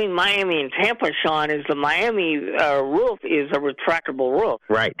between Miami and Tampa, Sean, is the Miami roof is a retractable roof.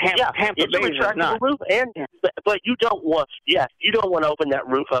 Right. Tampa it's Bay a retractable is not. roof, but you don't want to open that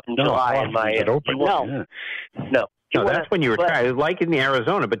roof up in July in Miami. No. No, that's when you retire. It's like in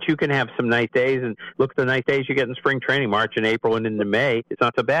Arizona, but you can have some nice days, and look at the nice days you get in spring training, March and April and into May. It's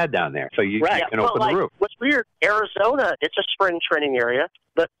not so bad down there, so you can open the roof. What's weird, Arizona, it's a spring training area,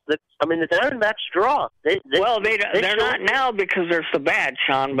 but the Diamondbacks draw. They're not now because they're so bad,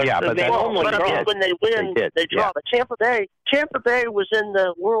 Sean. But they normally draw. When they win, they draw. Yeah. But Tampa Bay was in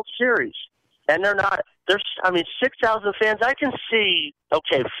the World Series. and they're not. There's, 6,000 fans. I can see,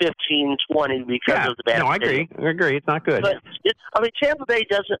 15, 20 because of the bad. No, I agree. It's not good. But Tampa Bay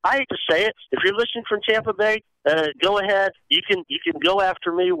doesn't. I hate to say it. If you're listening from Tampa Bay, go ahead. You can go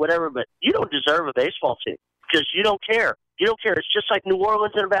after me, whatever. But you don't deserve a baseball team because you don't care. You don't care. It's just like New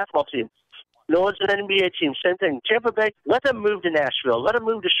Orleans and a basketball team. New Orleans and an NBA team, same thing. Tampa Bay, let them move to Nashville. Let them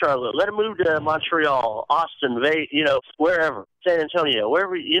move to Charlotte. Let them move to Montreal, Austin, wherever. San Antonio,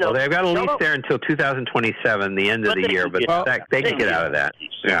 wherever, Well, they've got a lease there until 2027, the end of the year, but they can get out of that.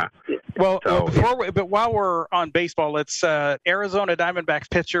 Yeah. Well, while we're on baseball, let's Arizona Diamondbacks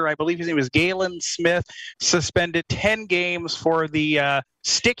pitcher, I believe his name is Galen Smith, suspended 10 games for the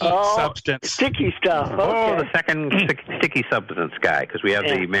sticky substance. Sticky stuff. Okay. Oh, the second sticky substance guy, because we have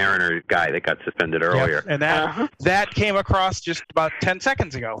the Mariner guy that got suspended earlier. Yep. And that came across just about 10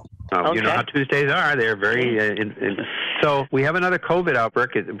 seconds ago. You know how Tuesdays are. They're very so we have another COVID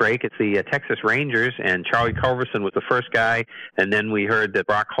outbreak. It's the Texas Rangers, and Charlie Culverson was the first guy, and then we heard that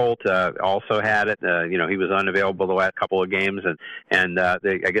Brock Holt also had it. He was unavailable the last couple of games, and I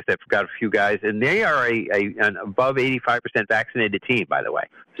guess they've got a few guys, and they are an above 85% vaccinated team, by the way.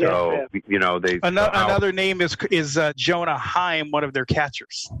 So they another name is Jonah Heim, one of their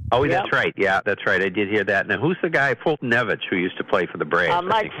catchers. Oh, that's right. Yeah, that's right. I did hear that. Now, who's the guy, Fultonevich, who used to play for the Braves?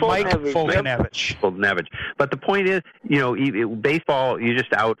 Mike Fultonevich. But the point is, baseball, you're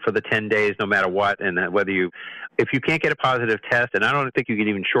just out for the 10 days no matter what, and if you can't get a positive test, and I don't think you can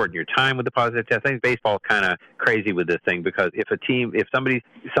even shorten your time with the positive test. I think baseball is kind of crazy with this thing, because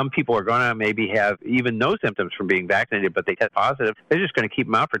some people are going to maybe have even no symptoms from being vaccinated, but they test positive, they're just going to keep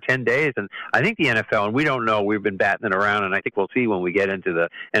them out for 10 days. And I think the NFL, and we don't know, we've been batting it around, and I think we'll see when we get into the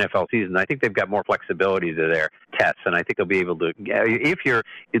NFL season. I think they've got more flexibility to their tests, and I think they'll be able to,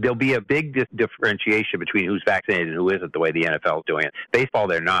 there'll be a big differentiation between who's vaccinated and who isn't, the way the NFL is doing it. Baseball,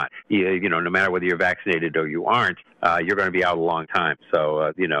 they're not. No matter whether you're vaccinated or you aren't, you're going to be out a long time. So,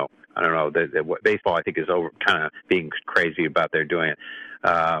 I don't know. Baseball, I think, is kind of being crazy about their doing it.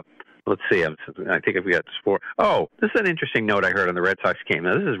 Let's see. I think if we got sport. Oh, this is an interesting note I heard on the Red Sox game.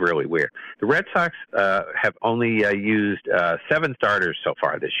 Now, this is really weird. The Red Sox have only used 7 starters so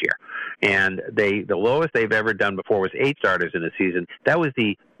far this year, and the lowest they've ever done before was 8 starters in a season. That was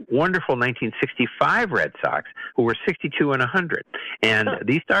the wonderful 1965 Red Sox, who were 62 and 100. And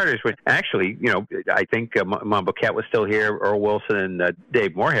these starters were actually, I think Monboquette was still here, Earl Wilson and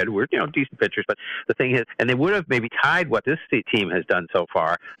Dave Moorhead were, decent pitchers. But the thing is, and they would have maybe tied what this team has done so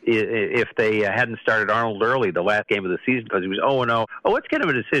far if they hadn't started Arnold early the last game of the season, because he was 0-0. Oh, let's get him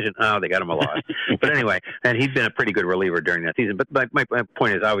a decision. Oh, they got him a loss. But anyway, and he'd been a pretty good reliever during that season. But my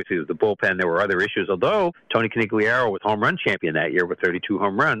point is, obviously, it was the bullpen. There were other issues, although Tony Conigliaro was home run champion that year with 32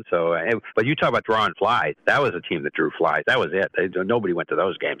 home runs. So, but you talk about drawing flies. That was a team that drew flies. That was it. Nobody went to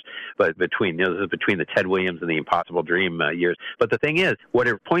those games. But this is between the Ted Williams and the Impossible Dream years. But the thing is, what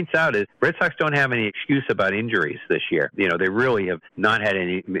it points out is Red Sox don't have any excuse about injuries this year. They really have not had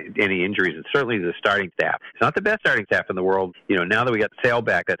any injuries, and certainly the starting staff. It's not the best starting staff in the world. Now that we got Sale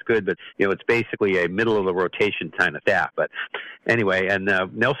back, that's good. But it's basically a middle of the rotation kind of staff. But anyway, and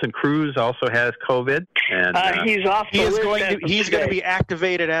Nelson Cruz also has COVID, and he's off. He's going to be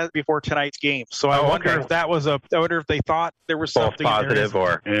activated before tonight's game. So I wonder if that was I wonder if they thought there was something positive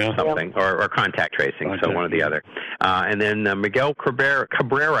or something, or contact tracing. Okay. So one or the other. And then Miguel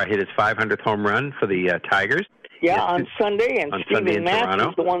Cabrera hit his 500th home run for the Tigers. Yeah, on Sunday, and Steven Matz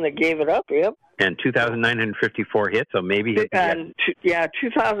was the one that gave it up. Yep. And 2,954 hits, so maybe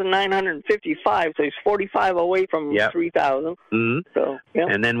 2,955. So he's 45 away from 3,000. Mm-hmm. So,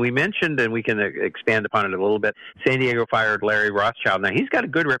 and then we mentioned, and we can expand upon it a little bit. San Diego fired Larry Rothschild. Now he's got a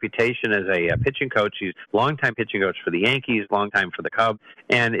good reputation as a pitching coach. He's longtime pitching coach for the Yankees, longtime for the Cubs,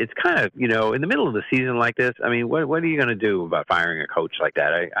 and it's kind of in the middle of the season like this. I mean, what are you going to do about firing a coach like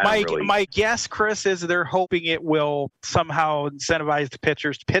that? My guess, Chris, is they're hoping it will somehow incentivize the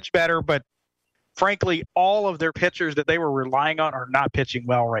pitchers to pitch better, but frankly, all of their pitchers that they were relying on are not pitching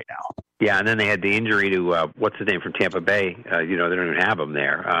well right now. Yeah, and then they had the injury to what's his name from Tampa Bay. They don't even have him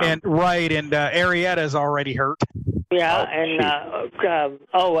there. Arrieta is already hurt. Yeah,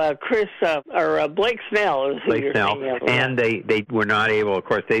 Chris or Blake Snell is who you're thinking of. And they were not able. Of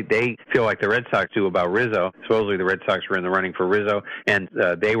course, they feel like the Red Sox do about Rizzo. Supposedly, the Red Sox were in the running for Rizzo, and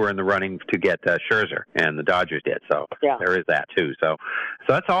they were in the running to get Scherzer, and the Dodgers did. So there is that too. So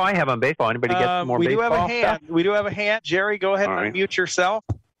that's all I have on baseball. Anybody get some more baseball stuff? We do have a hand. Jerry, go ahead and unmute yourself.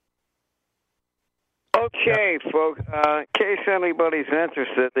 Okay, folks. In case anybody's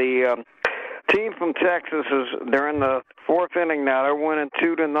interested, the team from Texas they're in the 4th inning now. They're winning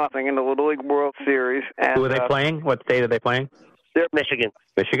 2-0 in the Little League World Series. And, who are they playing? What state are they playing? They're Michigan.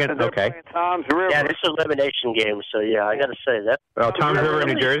 Michigan? And they're Okay. playing Tom's River. Yeah, it's an elimination game, so yeah, I got to say that. Oh, Tom's River,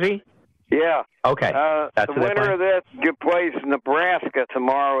 New Jersey? Yeah. Okay. The winner of that plays Nebraska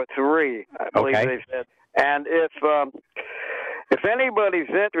tomorrow at 3, I believe they said. And if anybody's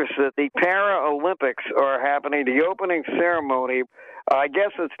interested, the Paralympics are happening. The opening ceremony, I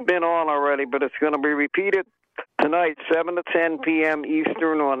guess it's been on already, but it's going to be repeated tonight, 7 to 10 p.m.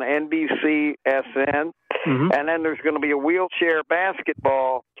 Eastern on NBC-SN. Mm-hmm. And then there's going to be a wheelchair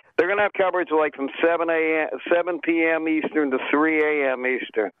basketball. They're going to have coverage like from 7 p.m. Eastern to 3 a.m.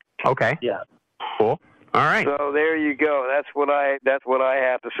 Eastern. Okay. Yeah. Cool. All right. So there you go. That's what I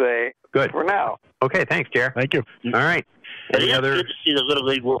have to say. Good. For now. Okay, thanks, Jer. Thank you. All right. It is good to see the Little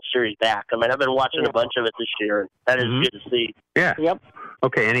League World Series back. I mean, I've been watching a bunch of it this year, and that is good to see. Yeah. Yep.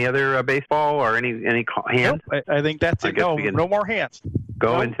 Okay, any other baseball or any hands? Nope, I think that's it. No more hands.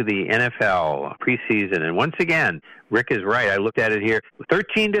 Go into the NFL preseason, and once again, Rick is right. I looked at it here,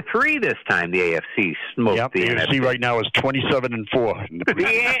 13-3 this time. The AFC smoked the NFC. AFC right now is 27-4. The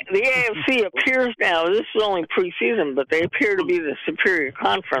AFC appears now. This is only preseason, but they appear to be the superior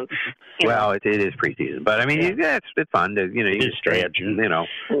conference. Well, it is preseason, but I mean, it's fun to you just stretch,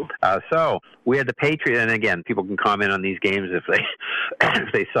 so we had the Patriots, and again, people can comment on these games if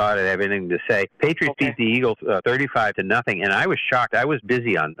they saw it and have anything to say. Patriots beat the Eagles 35-0, and I was shocked. I was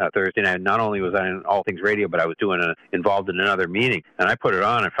busy on Thursday night. Not only was I on All Things Radio, but I was involved in another meeting, and I put it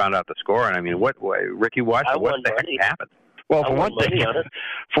on and found out the score. And I mean, Ricky watched it? What the heck happened? Well, for one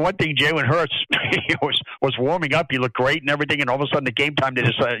thing, Jalen Hurts was warming up. He looked great and everything, and all of a sudden, at game time, they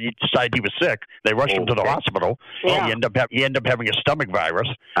decided he was sick. They rushed him to the hospital. Yeah. He ended up having a stomach virus.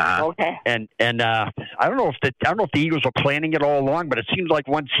 Okay. And I don't know if the Eagles were planning it all along, but it seemed like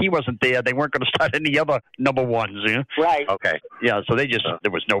once he wasn't there, they weren't going to start any other number ones. Right. Okay. Yeah. So they just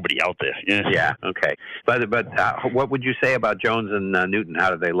there was nobody out there. Yeah. Okay. But what would you say about Jones and Newton?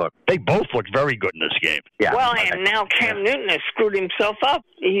 How did they look? They both looked very good in this game. Yeah. Well, and now Cam Newton has screwed himself up.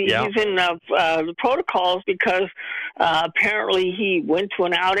 He's in the protocols because apparently he went to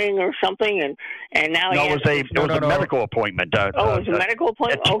an outing or something, and now it was a medical appointment. It was a medical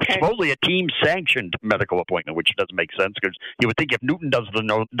appointment? Okay. Supposedly a team-sanctioned medical appointment, which doesn't make sense because you would think if Newton doesn't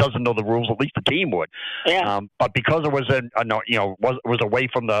know the rules, at least the team would. Yeah. But because it was was away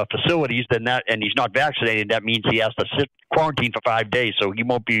from the facilities, and he's not vaccinated, that means he has to quarantine for 5 days. So he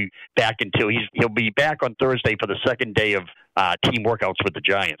won't be back until he'll be back on Thursday for the second day of team workouts with the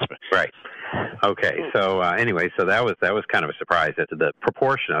Giants. Right. Okay. So anyway, so that was kind of a surprise as to the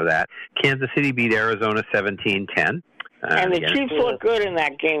proportion of that. Kansas City beat Arizona 17-10. And the Chiefs looked good in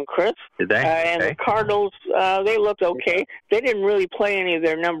that game, Chris. Did they? And the Cardinals, they looked okay. They didn't really play any of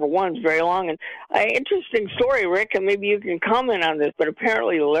their number ones very long. And interesting story, Rick, and maybe you can comment on this, but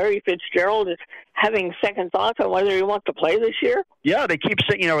apparently Larry Fitzgerald is having second thoughts on whether he wants to play this year. Yeah, they keep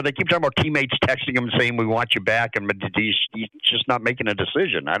saying, they keep talking about teammates texting him saying we want you back, and he's just not making a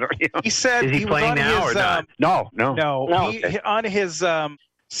decision. I don't. He said is he playing now or not? No. He, on his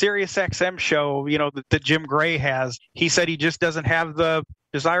Sirius XM show, that Jim Gray has, he said he just doesn't have the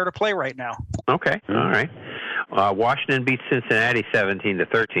desire to play right now. Okay, all right. Washington beats Cincinnati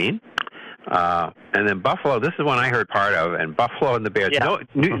 17-13. And then Buffalo, this is one I heard part of, and Buffalo and the Bears. Yeah.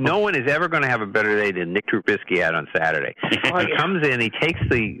 No one is ever going to have a better day than Nick Trubisky had on Saturday. He comes in, he takes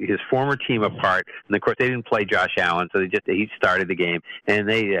his former team apart, and of course they didn't play Josh Allen, so he started the game, and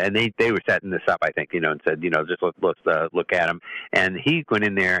they were setting this up, I think, and said, just let's look at him, and he went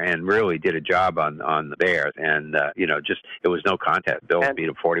in there and really did a job on the Bears, and it was no contest. Bills beat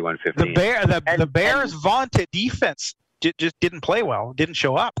him 41-15. The Bears' vaunted defense just didn't play well, didn't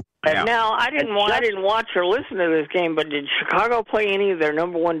show up. And now I didn't watch or listen to this game, but did Chicago play any of their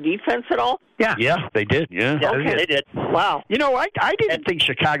number one defense at all? Yeah, they did. Yeah, okay, they did. Wow. I didn't think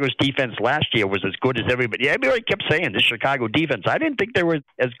Chicago's defense last year was as good as everybody. Everybody kept saying this Chicago defense. I didn't think they were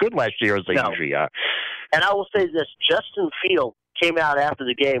as good last year as they usually are. And I will say this: Justin Field came out after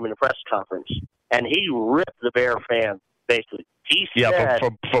the game in the press conference, and he ripped the Bear fan basically. He said,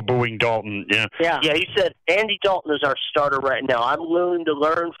 for booing Dalton. Yeah. He said Andy Dalton is our starter right now. I'm willing to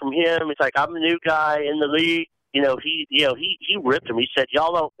learn from him. It's like I'm the new guy in the league. He ripped him. He said,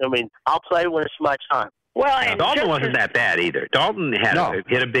 "Y'all don't. I mean, I'll play when it's my time." Well, Dalton wasn't that bad either. Dalton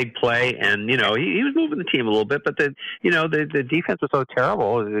hit a big play, and he was moving the team a little bit, but the defense was so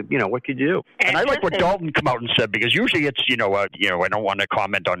terrible. What could you do? And I like what Dalton come out and said, because usually it's I don't want to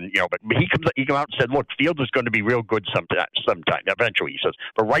comment on but he came out and said, look, Fields is going to be real good sometime. Eventually, he says,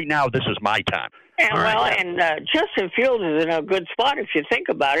 but right now this is my time. And Justin Fields is in a good spot if you think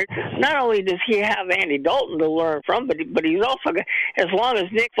about it. Not only does he have Andy Dalton to learn from, but he's also, as long as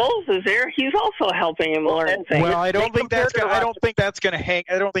Nick Foles is there, he's also helping him learn things. Well, I don't think that's going to hang.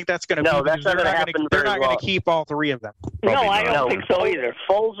 I don't think that's going to. No, that's not going to happen. They're not going to keep all three of them. No, I don't think so either.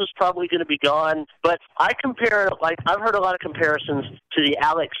 Foles is probably going to be gone, but I compare, I've heard a lot of comparisons to the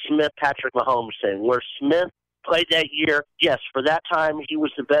Alex Smith, Patrick Mahomes thing, where Smith played that year. Yes, for that time, he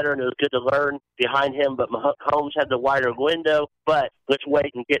was the veteran. It was good to learn behind him, but Mahomes had the wider window. But let's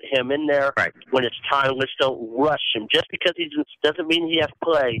wait and get him in there when it's time. Let's don't rush him. Just because he doesn't mean he has to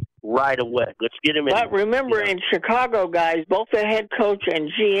play right away. Let's get him in. But remember, in Chicago, guys, both the head coach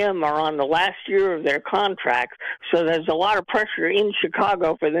and GM are on the last year of their contracts, so there's a lot of pressure in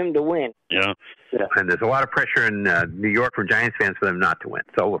Chicago for them to win. Yeah. And there's a lot of pressure in New York for Giants fans for them not to win.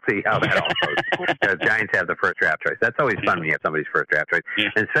 So we'll see how that all goes. The Giants have the first draft choice. That's always fun when you have somebody's first draft choice. Yeah.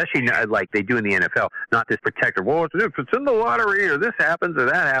 And especially like they do in the NFL, not this protector. Well, if it's in the lottery or this happens or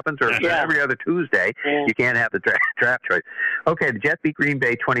that happens or every other Tuesday, you can't have the draft choice. Okay, the Jets beat Green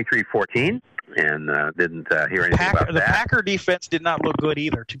Bay 23-14. And didn't hear anything about that. The Packer defense did not look good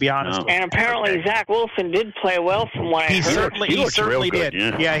either, to be honest. No. And apparently Zach Wilson did play well from what I heard. He certainly did.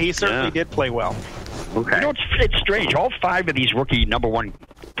 Yeah, he certainly did play well. Okay. You know, it's strange. All five of these rookie number one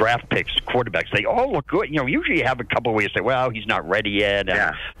draft picks, quarterbacks, they all look good. You know, usually you have a couple where you say, well, he's not ready yet.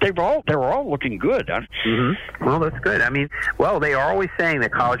 Yeah. They were all looking good. Huh? Mm-hmm. Well, that's good. I mean, they are always saying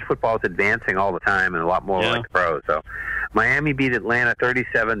that college football is advancing all the time and a lot more like the pros. So Miami beat Atlanta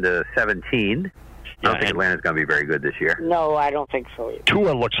 37-17. I don't think Atlanta's going to be very good this year. No, I don't think so either.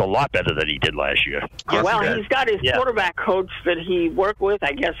 Tua looks a lot better than he did last year. Yes, well, he's got his quarterback coach that he worked with,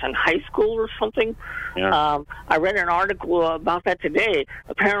 I guess, in high school or something. Yeah. I read an article about that today.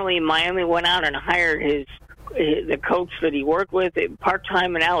 Apparently, Miami went out and hired the coach that he worked with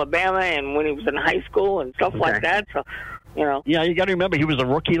part-time in Alabama and when he was in high school and stuff like that. So, you know. Yeah, you got to remember, he was a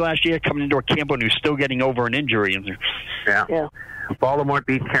rookie last year coming into a camp when he was still getting over an injury. Yeah. Baltimore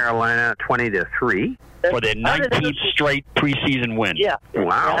beat Carolina 20-3 for their 19th straight preseason win. Yeah,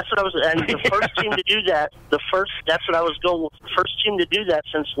 wow. That's what I was. And the first team to do that. That's what I was going with. The first team to do that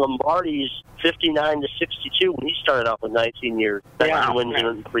since Lombardi's 59-62 when he started off with 19 wins in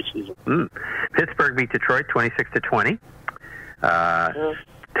the preseason. Pittsburgh beat Detroit 26-20.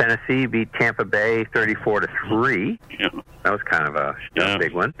 Tennessee beat Tampa Bay 34-3. Yeah. That was kind of a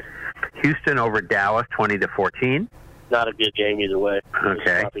big one. Houston over Dallas 20-14. Not a good game either way.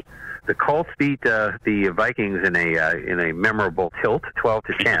 Okay. The Colts beat the Vikings in a memorable tilt,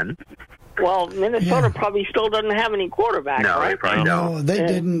 12-10. Well, Minnesota probably still doesn't have any quarterback. No, right? they probably don't. No, they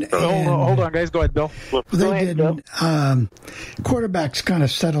didn't. Hold on, guys. Go ahead, Bill. They didn't. Quarterbacks kind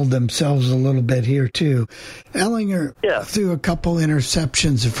of settled themselves a little bit here too. Ellinger threw a couple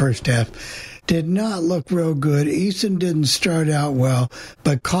interceptions the first half. Did not look real good. Eason didn't start out well,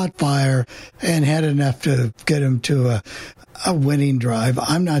 but caught fire and had enough to get him to a winning drive.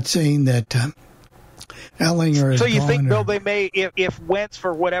 I'm not saying that Ellinger is So you think, Bill, they may, if Wentz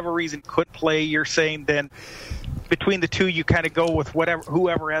for whatever reason couldn't play, you're saying then between the two you kind of go with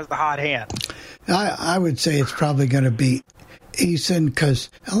whoever has the hot hand? I would say it's probably going to be Eason because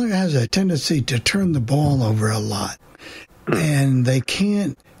Ellinger has a tendency to turn the ball over a lot. And they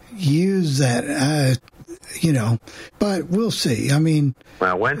can't use that, but we'll see. I mean,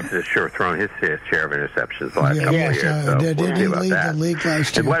 well, Wentz has sure thrown his share of interceptions the last couple of years. So did he lead the league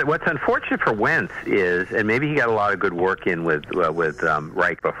last year? What's unfortunate for Wentz is, and maybe he got a lot of good work in with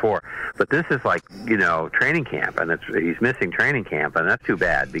Reich before, but this is like training camp, and he's missing training camp, and that's too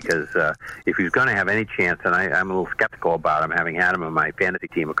bad because if he's going to have any chance, and I'm a little skeptical about him, having had him on my fantasy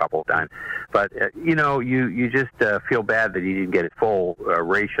team a couple of times, but you just feel bad that he didn't get a full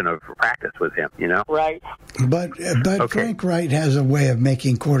ration of practice with him. Right. But Frank Wright has a way of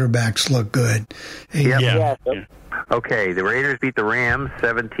making quarterbacks look good. Okay, the Raiders beat the Rams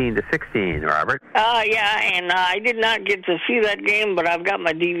 17-16. Robert. And I did not get to see that game, but I've got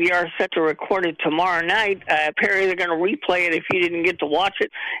my DVR set to record it tomorrow night. Apparently, they're going to replay it if you didn't get to watch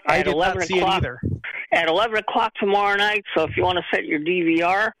it at 11 o'clock. At 11 o'clock tomorrow night. So if you want to set your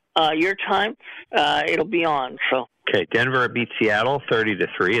DVR, your time, it'll be on. So. Okay, Denver beat Seattle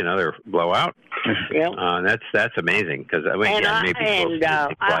 30-3, another blowout. That's amazing because I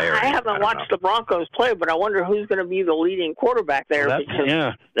haven't watched the Broncos play, but I wonder who's going to be the leading quarterback there. That's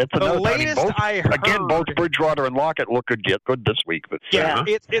the latest I heard. Both Bridgewater and Lockett look good this week. But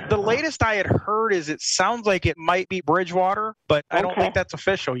the latest I had heard is it sounds like it might be Bridgewater, but I don't think that's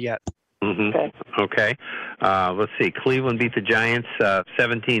official yet. Mm-hmm. Okay. Let's see. Cleveland beat the Giants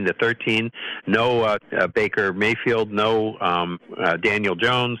 17-13. No Baker Mayfield. No Daniel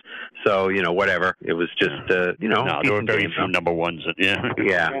Jones. So whatever. It was just no, there were very few number ones.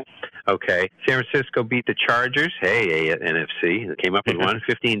 Yeah. Okay. San Francisco beat the Chargers. Hey, NFC. They came up with one,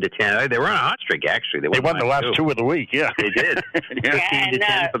 15-10. They were on a hot streak, actually. They won the last two of the week, yeah. They did.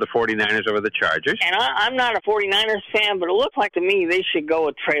 15-10 for the 49ers over the Chargers. And I'm not a 49ers fan, but it looks like to me they should go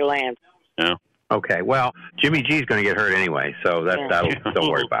with Trey Lance. Yeah. Okay. Well, Jimmy G's going to get hurt anyway, so don't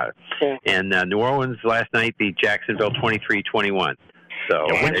worry about it. Yeah. And New Orleans last night beat Jacksonville 23-21. So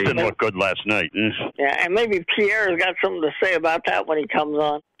Winston looked good last night. Yeah, and maybe Pierre's got something to say about that when he comes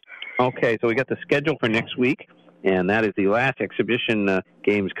on. Okay, so we got the schedule for next week, and that is the last exhibition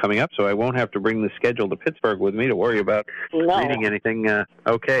games coming up, so I won't have to bring the schedule to Pittsburgh with me to worry about reading anything.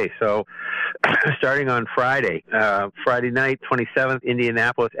 Okay, so starting on Friday night, 27th,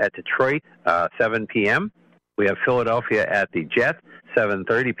 Indianapolis at Detroit, 7 p.m. We have Philadelphia at the Jets,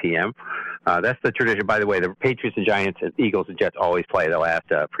 7:30 p.m. That's the tradition. By the way, the Patriots, the Giants, and Eagles, and Jets always play the last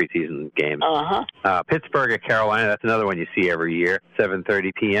preseason games. Pittsburgh at Carolina, that's another one you see every year,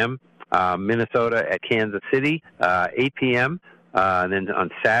 7:30 p.m. Minnesota at Kansas City, 8 p.m. And then on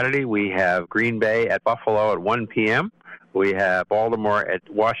Saturday, we have Green Bay at Buffalo at 1 p.m. We have Baltimore at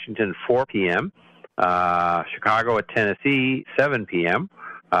Washington, 4 p.m. Chicago at Tennessee, 7 p.m.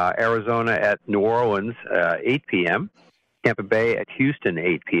 Arizona at New Orleans, 8 p.m. Tampa Bay at Houston,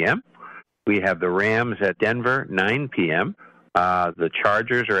 8 p.m. We have the Rams at Denver, 9 p.m. The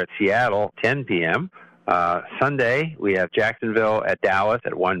Chargers are at Seattle, 10 p.m. Sunday, we have Jacksonville at Dallas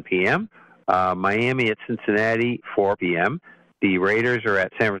at 1 p.m. Miami at Cincinnati, 4 p.m. The Raiders are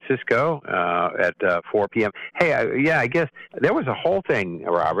at San Francisco at 4 p.m. Hey, I guess there was a whole thing,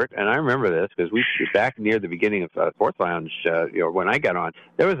 Robert, and I remember this because we back near the beginning of Sports Lounge, when I got on,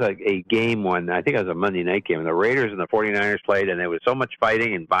 there was a game one, I think it was a Monday night game, and the Raiders and the 49ers played, and there was so much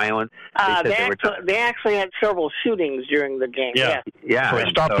fighting and violence. They actually had several shootings during the game. Yeah. So they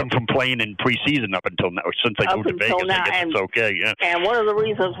stopped them from playing in preseason up until now. Since they moved to Vegas, I guess it's okay. Yeah. And one of the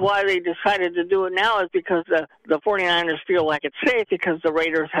reasons why they decided to do it now is because the 49ers feel like it's safe because the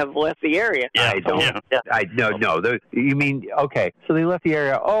Raiders have left the area. Yeah, No. You mean, okay, so they left the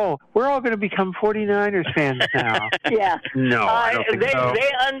area. Oh, we're all going to become 49ers fans now. Yeah. No, I don't think so.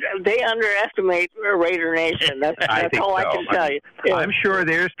 They underestimate Raider Nation. That's all I can tell you. Yeah. I'm sure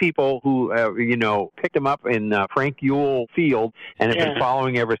there's people who, picked them up in Frank Ewell Field and have been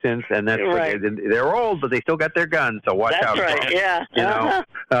following ever since, and that's they're old, but they still got their guns, so watch out. That's right,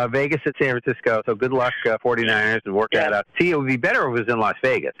 yeah. Vegas at San Francisco, so good luck, 49ers, and work that out. See, it would be better if it was in Las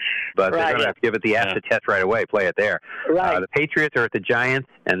Vegas, but they're going to have to give it the acid test right away, play it there. Right. The Patriots are at the Giants,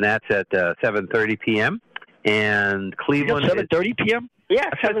 and that's at 7:30 p.m. And Cleveland 7:30 p.m.? Yeah,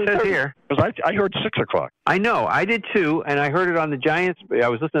 that's what it says here. Because I heard 6 o'clock. I know, I did too, and I heard it on the Giants. I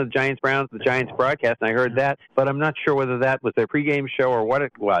was listening to the Giants-Browns, the Giants broadcast, and I heard that, but I'm not sure whether that was their pregame show or what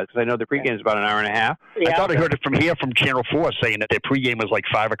it was, because I know the pregame is about an hour and a half. Yeah. I thought I heard it from Channel 4, saying that their pregame was like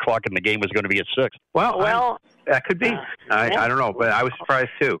 5 o'clock and the game was going to be at 6. Well, that could be. I don't know, but I was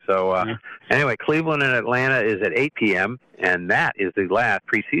surprised too. So anyway, Cleveland and Atlanta is at 8 p.m., and that is the last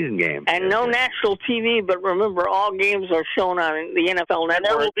preseason game. And no national TV, but remember, all games are shown on the NFL Network. And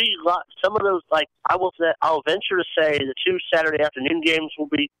there will be some of those, like I'll venture to say the 2 Saturday afternoon games will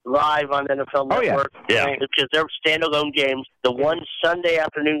be live on NFL Network. Yeah. Because they're standalone games. The one Sunday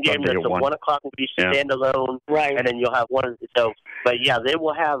afternoon game that's at 1 o'clock will be standalone. Right. And then you'll have one. So, but yeah, they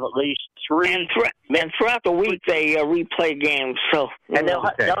will have at least 3. And throughout the week, they replay games. So, and they'll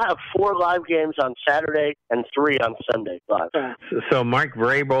have 4 live games on Saturday and 3 on Sunday live. So Mark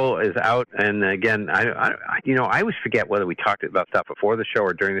Vrabel is out, and again, I always forget whether we talked about stuff before the show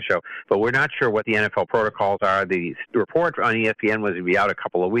or during the show, but we're not sure what the NFL protocols are. The report on ESPN was to be out a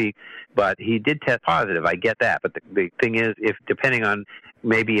couple of weeks, but he did test positive. I get that, but the thing is, if depending on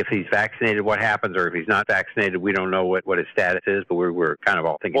maybe if he's vaccinated, what happens, or if he's not vaccinated, we don't know what his status is, but we're kind of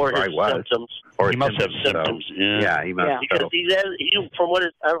all thinking or he probably was. Symptoms. Or he must have symptoms. So, yeah, he must. Yeah. Because he, from what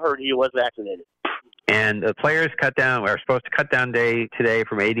I've heard, he was vaccinated. And the players are supposed to cut down day today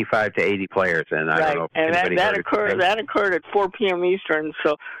from 85 to 80 players, and I don't know if anybody that occurred at 4 p.m. Eastern,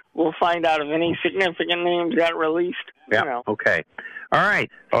 so we'll find out if any significant names got released. Yeah. Okay. All right.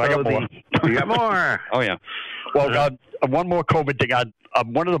 I got more. You got more. Oh yeah. Well, one more COVID thing.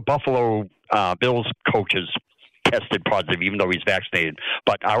 One of the Buffalo Bills coaches tested positive, even though he's vaccinated.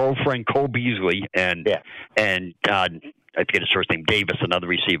 But our old friend Cole Beasley and I forget his first name, Davis, another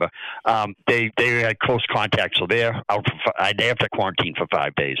receiver. They had close contact, so they're out. They have to quarantine for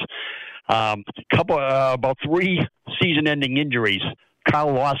 5 days. About 3 season-ending injuries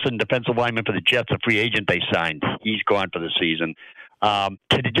Kyle Lawson, defensive lineman for the Jets, a free agent they signed. He's gone for the season.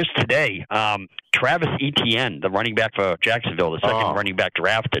 Just today, Travis Etienne, the running back for Jacksonville, the second running back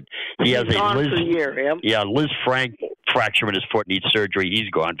drafted. He has a Liz Frank fracture in his foot, needs surgery. He's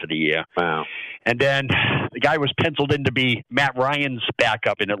gone for the year. Wow. And then the guy was penciled in to be Matt Ryan's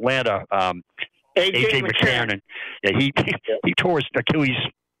backup in Atlanta, A.J. McCarron. Yeah, he tore his Achilles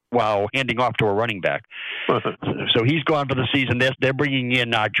while handing off to a running back. So he's gone for the season. They're bringing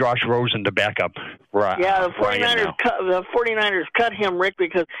in Josh Rosen to back up. Yeah, the 49ers cut him, Rick,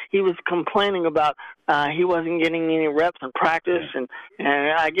 because he was complaining about he wasn't getting any reps in practice, and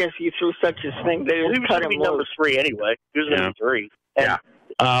I guess he threw such a thing that he was cut going to be him number 3 anyway. He was going to be 3.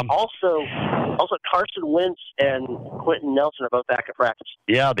 And also Carson Wentz and Quentin Nelson are both back at practice.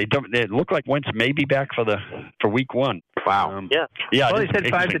 Yeah, they look like Wentz may be back for week 1. Wow. Yeah. Well, he said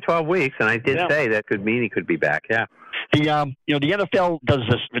 5 to 12 weeks, and I did say that could mean he could be back. Yeah. The NFL does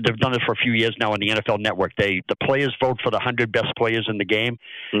this. They've done this for a few years now on the NFL Network. The players vote for the 100 best players in the game.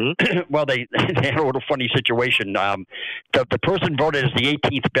 Mm-hmm. Well, they had a little funny situation. The person voted as the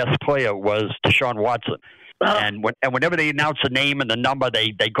 18th best player was Deshaun Watson. And whenever they announce the name and the number,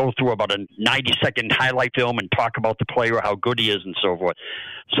 they go through about a 90-second highlight film and talk about the player, how good he is, and so forth.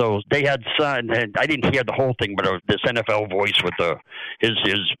 So they had and I didn't hear the whole thing, but this NFL voice with his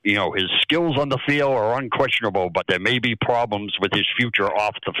skills on the field are unquestionable, but there may be problems with his future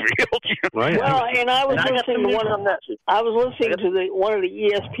off the field. Right. Well, and I was listening to one of the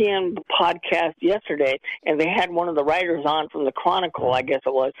ESPN podcasts yesterday, and they had one of the writers on from the Chronicle, I guess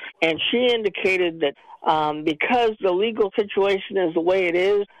it was, and she indicated that because the legal situation is the way it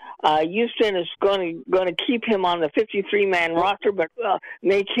is, Houston is going to keep him on the 53-man roster, but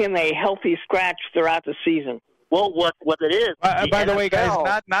make him a healthy scratch throughout the season. Well, what it is. By the way,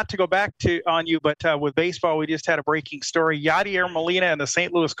 guys, not to go back on you, but with baseball, we just had a breaking story. Yadier Molina and the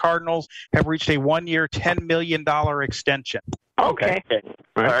St. Louis Cardinals have reached a 1-year, $10 million extension. Okay.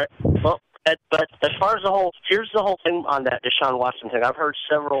 All right. Well. But as far as here's the whole thing on that Deshaun Watson thing. I've heard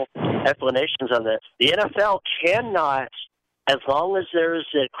several explanations on that. The NFL cannot, as long as there is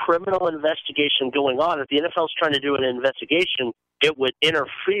a criminal investigation going on, if the NFL is trying to do an investigation, it would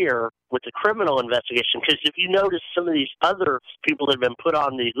interfere with the criminal investigation. Because if you notice some of these other people that have been put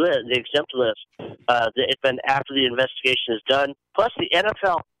on the list, the exempt list, it's been after the investigation is done. Plus, the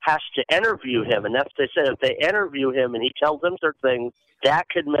NFL has to interview him, and that's what they said. If they interview him and he tells them certain things, that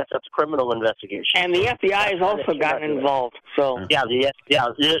could mess up the criminal investigation. And the FBI has also gotten involved. So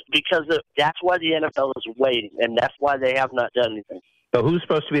because that's why the NFL is waiting, and that's why they have not done anything. So who's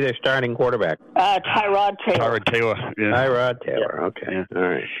supposed to be their starting quarterback? Tyrod Taylor. Yeah. Tyrod Taylor. Okay. Yeah. All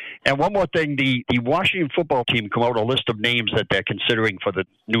right. And one more thing, the Washington football team come out with a list of names that they're considering for the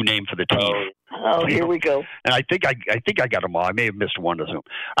new name for the team. Oh, here we go. And I think I got them all. I may have missed one or two.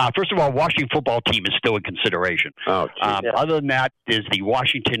 First of all, Washington football team is still in consideration. Oh, other than that is the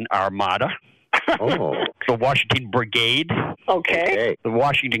Washington Armada. The Washington Brigade. Okay. The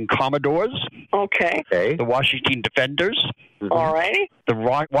Washington Commodores. Okay. The Washington Defenders. Mm-hmm. All right. The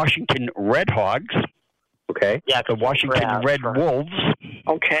Washington Red Hogs. Okay. Yeah. The Washington Red Wolves.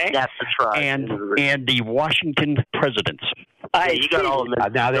 Okay. That's the tribe. And the Washington Presidents. You got all of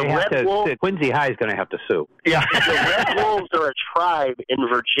them. Now they have to. Quincy High is going to have to sue. Yeah. The Red Wolves are a tribe in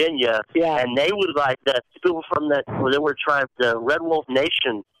Virginia, and they would like that. People from that, they were tribe. The Red Wolf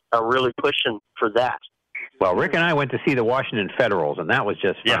Nation are really pushing for that. Well, Rick and I went to see the Washington Federals, and that was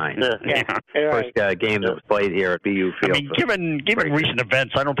just fine. First game that was played here at BU Field. I mean, given recent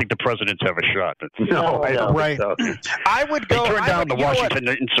events, I don't think the presidents have a shot. No, I don't think so. I would go. They turned down the Washington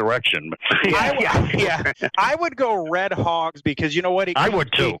insurrection. I would go Red Hogs because you know what? I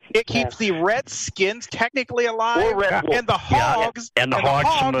would too. It keeps the Redskins technically alive, and the Hogs, and the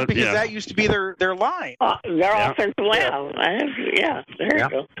Hogs because that used to be their line. Their offensive line. There you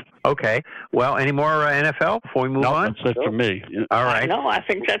go. Okay. Well, any more NFL before we move on? That's it for me. All right. No, I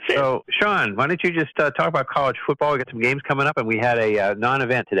think that's it. So, Sean, why don't you just talk about college football? We got some games coming up, and we had a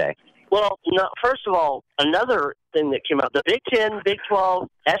non-event today. Well, first of all, another thing that came out, the Big Ten, Big 12,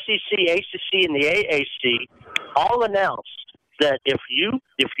 SEC, ACC, and the AAC all announced that if you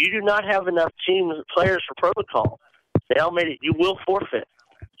do not have enough players for protocol, they all made it, you will forfeit.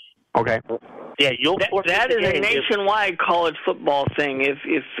 Okay. Yeah, you'll forfeit. That is a nationwide college football thing.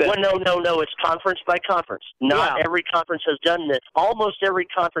 Well, no. It's conference by conference. Not every conference has done this. Almost every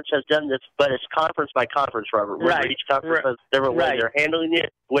conference has done this, but it's conference by conference, Robert. Right. Each conference has different way they're handling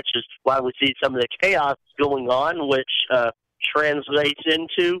it, which is why we see some of the chaos going on, which translates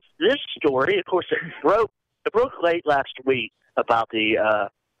into this story. Of course, it broke late last week about the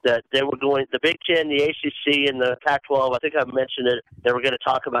that they were going, the Big Ten, the ACC, and the Pac-12. I think I mentioned it. They were going to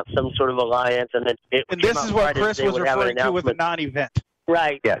talk about some sort of alliance, and then and this is what Chris was referring to with the non-event.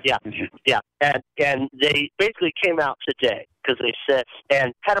 Right. Yes. Yeah. And they basically came out today because they said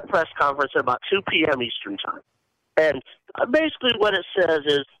and had a press conference at about 2 p.m. Eastern time. And basically what it says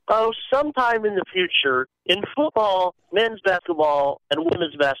is, sometime in the future, in football, men's basketball, and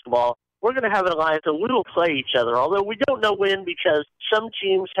women's basketball, we're going to have an alliance and we will play each other, although we don't know when because some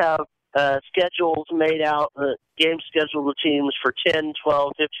teams have schedules made out, game scheduled teams for 10,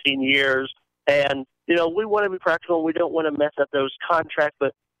 12, 15 years. And, we want to be practical. We don't want to mess up those contracts,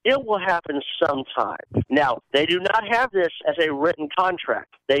 but it will happen sometime. Now, they do not have this as a written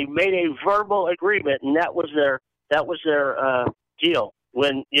contract. They made a verbal agreement, and that was their deal.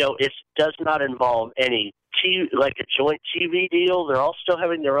 When, it does not involve any like a joint TV deal. They're all still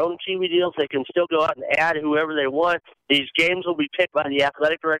having their own TV deals. They can still go out and add whoever they want. These games will be picked by the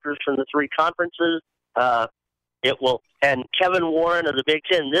athletic directors from the 3 conferences. And Kevin Warren of the Big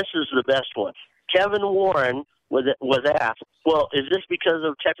Ten, this is the best one. Kevin Warren was asked, well, is this because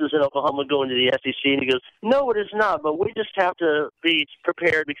of Texas and Oklahoma going to the SEC? And he goes, no, it is not, but we just have to be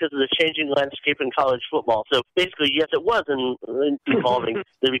prepared because of the changing landscape in college football. So basically, yes, it was involving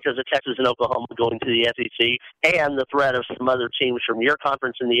because of Texas and Oklahoma going to the SEC and the threat of some other teams from your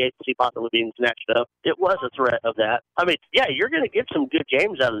conference in the ACC possibly being snatched up. It was a threat of that. I mean, yeah, you're going to get some good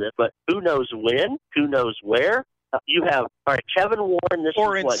games out of this, but who knows when? Who knows where? You have, all right, Kevin Warren. This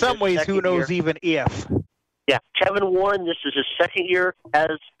or is in some ways, who knows year. Even if. Yeah, Kevin Warren, this is his second year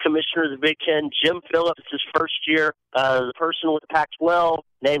as commissioner of the Big Ten. Jim Phillips, his first year. The person with the Pac-12,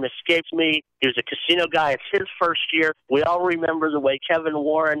 name escapes me. He was a casino guy. It's his first year. We all remember the way Kevin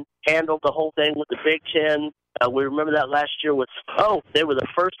Warren handled the whole thing with the Big Ten. We remember that last year with, they were the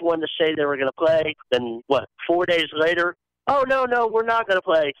first one to say they were going to play. Then, 4 days later? No, we're not going to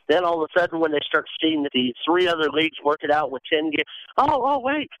play. Then all of a sudden when they start seeing that the 3 other leagues work it out with 10 games,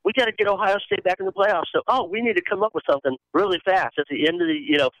 wait, we got to get Ohio State back in the playoffs. So, we need to come up with something really fast at the end of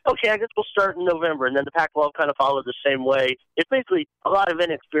the, I guess we'll start in November. And then the Pac-12 kind of followed the same way. It's basically a lot of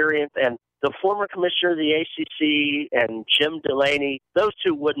inexperience. And the former commissioner of the ACC and Jim Delaney, those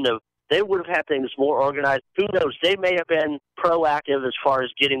two they would have had things more organized. Who knows? They may have been proactive as far as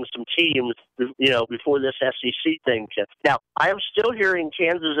getting some teams, before this SEC thing. Now, I am still hearing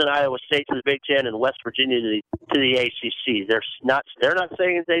Kansas and Iowa State to the Big Ten and West Virginia to the ACC. They're not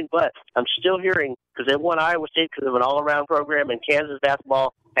saying anything, but I'm still hearing because they want Iowa State because of an all-around program and Kansas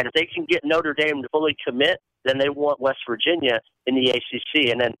basketball. And if they can get Notre Dame to fully commit, then they want West Virginia in the ACC.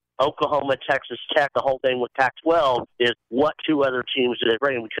 And then Oklahoma, Texas Tech, the whole thing with Pac-12 is what 2 other teams do they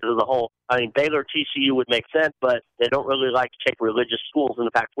bring because of the whole, Baylor, TCU would make sense, but they don't really like to take religious schools in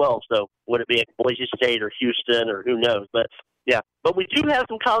the Pac-12. So would it be Boise State or Houston or who knows? But yeah, but we do have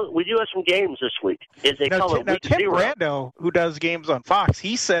some games this week. Tim Brando, who does games on Fox,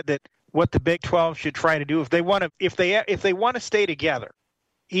 he said that what the Big 12 should try to do if they want to stay together,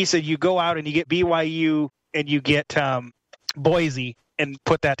 he said you go out and you get BYU and you get Boise and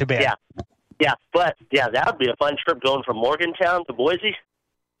put that to bed. But that would be a fun trip going from Morgantown to Boise.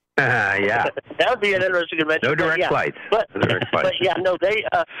 Yeah. That would be an interesting adventure. No direct flights. You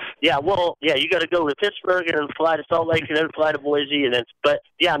got to go to Pittsburgh and then fly to Salt Lake and then fly to Boise. And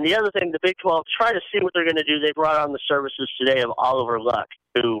the other thing, the Big 12, try to see what they're going to do. They brought on the services today of Oliver Luck,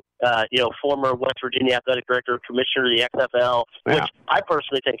 who, former West Virginia athletic director, commissioner of the XFL, which I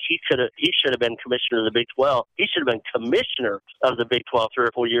personally think he should have been commissioner of the Big 12. He should have been commissioner of the Big 12 3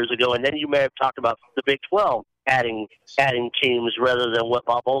 or 4 years ago. And then you may have talked about the Big 12 adding teams rather than what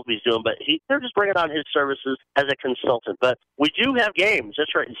Bob Bowlby's doing. But they're just bringing on his services as a consultant. But we do have games.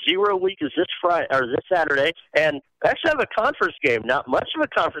 That's right. 0 week is this Saturday. And actually have a conference game. Not much of a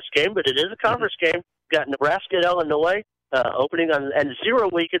conference game, but it is a conference game. We've got Nebraska at Illinois. Opening on, and 0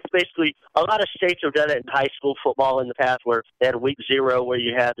 week, it's basically, a lot of states have done it in high school football in the past where they had week 0 where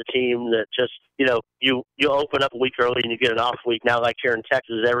you had the team that just, you open up a week early and you get an off week. Now, like here in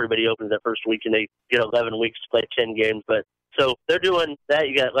Texas, everybody opens their first week and they get 11 weeks to play 10 games. But so they're doing that.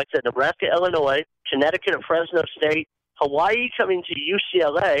 You got, like I said, Nebraska, Illinois, Connecticut at Fresno State, Hawaii coming to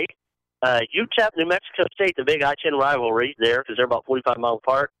UCLA, UTEP, New Mexico State, the big I-10 rivalry there because they're about 45 miles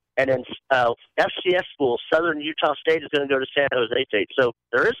apart. And then FCS school, Southern Utah State, is going to go to San Jose State. So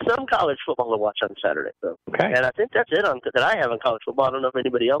there is some college football to watch on Saturday. So. Okay. And I think that's it that I have on college football. I don't know if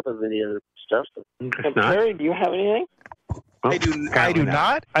anybody else has any other stuff. Terry, do you have anything? I do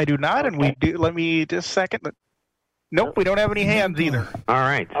not. And we do. Let me just a second. Nope, we don't have any hands either. All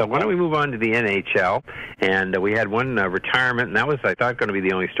right, so why don't we move on to the NHL? And we had one retirement, and that was, I thought, going to be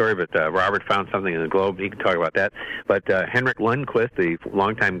the only story, but Robert found something in the Globe. He can talk about that. But Henrik Lundqvist, the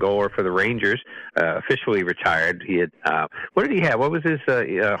longtime goaler for the Rangers, officially retired. He had, what did he have? What was his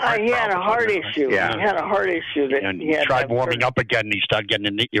heart he had a heart issue. Yeah. He had a heart issue. And he tried warming up again, and he started getting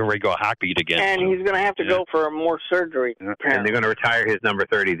an irregular heartbeat again. And he's going to have to go for more surgery. And they're going to retire his number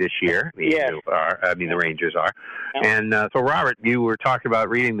 30 this year. The Rangers are. Yeah. And so, Robert, you were talking about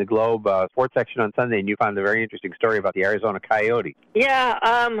reading the Globe sports section on Sunday, and you found a very interesting story about the Arizona Coyotes. Yeah,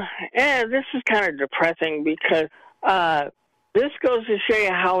 this is kind of depressing because this goes to show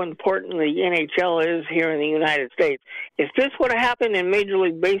you how important the NHL is here in the United States. If this would have happened in Major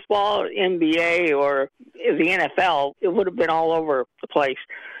League Baseball, NBA, or the NFL, it would have been all over the place.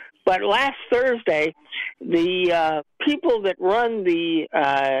 But last Thursday, the people that run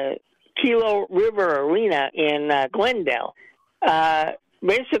the Kilo River Arena in Glendale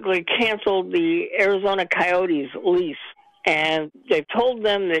basically canceled the Arizona Coyotes lease, and they've told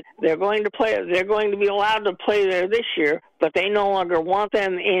them that they're going to be allowed to play there this year, but they no longer want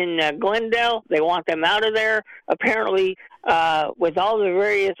them in Glendale. They want them out of there. Apparently, with all the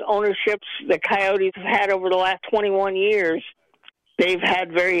various ownerships the Coyotes have had over the last 21 years, they've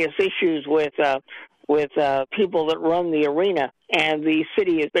had various issues with people that run the arena, and the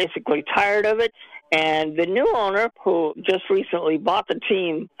city is basically tired of it. And the new owner, who just recently bought the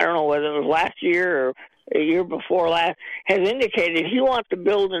team, I don't know whether it was last year or a year before last, has indicated he wants to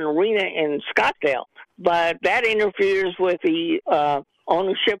build an arena in Scottsdale. But that interferes with the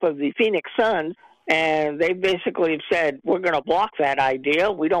ownership of the Phoenix Suns, and they basically have said, we're going to block that idea.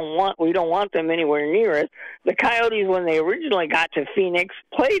 We don't want them anywhere near us. The Coyotes, when they originally got to Phoenix,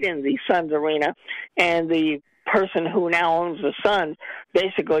 played in the Suns arena, and the person who now owns the Suns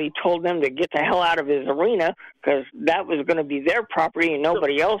basically told them to get the hell out of his arena because that was going to be their property and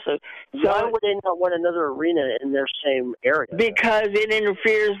nobody else's. So why would they not want another arena in their same area? Because it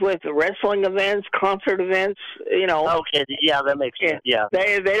interferes with wrestling events, concert events. Okay, yeah, that makes sense. Yeah,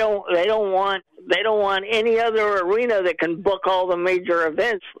 they don't want any other arena that can book all the major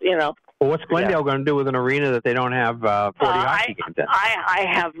events. Well, what's Glendale going to do with an arena that they don't have 40 hockey games in? I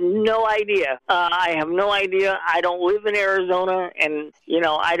have no idea. I have no idea. I don't live in Arizona, and,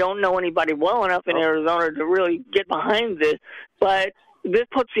 I don't know anybody well enough in Arizona to really get behind this. But this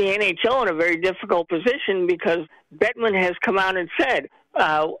puts the NHL in a very difficult position because Bettman has come out and said,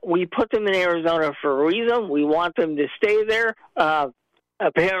 we put them in Arizona for a reason. We want them to stay there.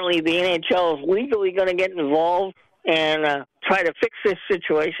 Apparently, the NHL is legally going to get involved and try to fix this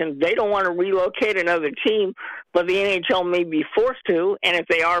situation. They don't want to relocate another team, but the NHL may be forced to, and if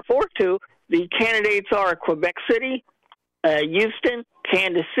they are forced to, the candidates are Quebec City, Houston,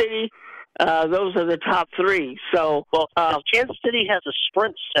 Kansas City. Those are the top three. So, Kansas City has a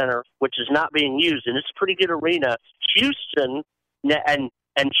Sprint Center, which is not being used, and it's a pretty good arena. Houston,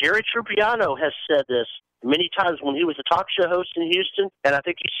 and Jerry Trupiano has said this many times when he was a talk show host in Houston, and I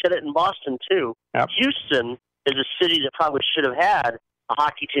think he said it in Boston too. Yep. Houston is a city that probably should have had a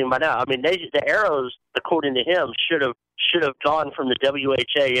hockey team by now. I mean, the Arrows, according to him, should have gone from the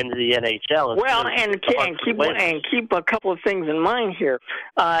WHA into the NHL. Well, and keep a couple of things in mind here.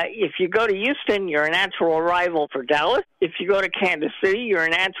 If you go to Houston, you're a natural rival for Dallas. If you go to Kansas City, you're a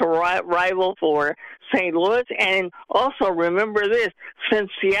natural rival for St. Louis. And also remember this,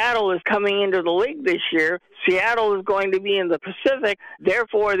 since Seattle is coming into the league this year, Seattle is going to be in the Pacific.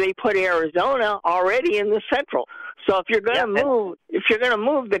 Therefore, they put Arizona already in the Central. So if you're going to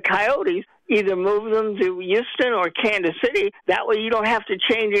move the Coyotes, either move them to Houston or Kansas City. That way you don't have to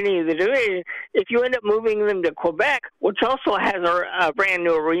change any of the division. If you end up moving them to Quebec, which also has a brand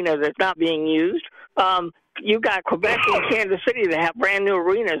new arena that's not being used, you got Quebec and Kansas City that have brand new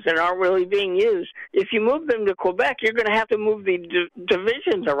arenas that aren't really being used. If you move them to Quebec, you're going to have to move the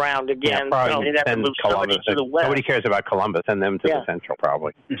divisions around again. Yeah, probably. So and move Columbus. to the west. Nobody cares about Columbus. Send them to the Central,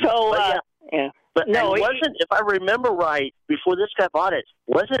 probably. So, But no, if I remember right, before this guy bought it,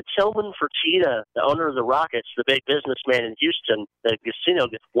 wasn't Tillman Fertitta, the owner of the Rockets, the big businessman in Houston, the casino,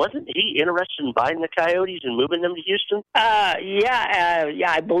 wasn't he interested in buying the Coyotes and moving them to Houston?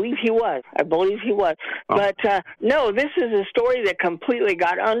 I believe he was. Oh. But, no, this is a story that completely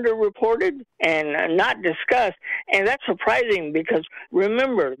got underreported and not discussed. And that's surprising because,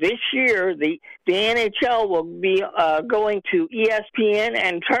 remember, this year the NHL will be going to ESPN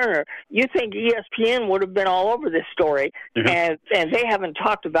and Turner. You think ESPN would have been all over this story, and they haven't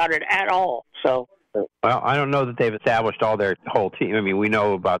talked about it at all. So Well, I don't know that they've established all their whole team. I mean, we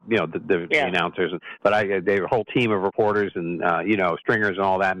know about the announcers, but their whole team of reporters and stringers and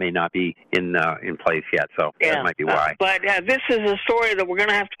all that may not be in place yet. So that might be why. But this is a story that we're going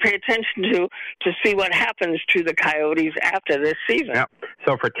to have to pay attention to see what happens to the Coyotes after this season. Yeah.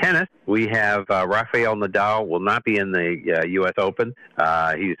 So for tennis, we have Rafael Nadal will not be in the U.S. Open.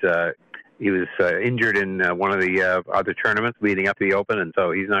 He was injured in one of the other tournaments leading up to the Open, and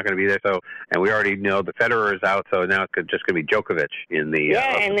so he's not going to be there. So, and we already know the Federer is out, so now it's just going to be Djokovic in the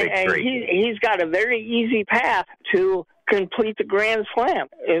and big three. He's got a very easy path to complete the Grand Slam.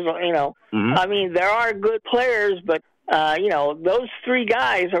 I mean, there are good players, but those three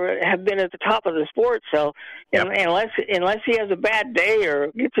guys have been at the top of the sport. So unless he has a bad day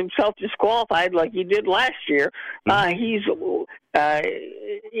or gets himself disqualified like he did last year,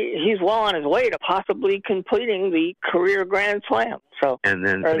 he's well on his way to possibly completing the career Grand Slam. So, and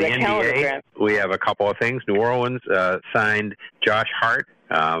then for the NBA, we have a couple of things. New Orleans signed Josh Hart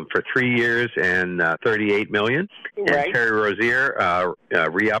for 3 years and $38 million. Right. And Terry Rozier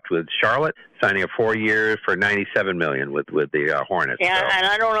re-upped with Charlotte, signing a 4 years for $97 million with the Hornets. Yeah, so. And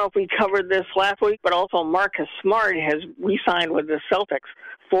I don't know if we covered this last week, but also Marcus Smart has re-signed with the Celtics,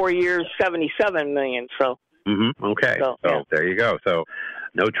 4 years, $77 million. So. Okay. So there you go. So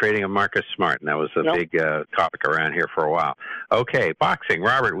no trading of Marcus Smart, and that was a big topic around here for a while. Okay, boxing.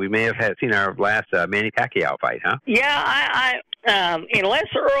 Robert, we may have seen our last Manny Pacquiao fight, huh? Yeah, unless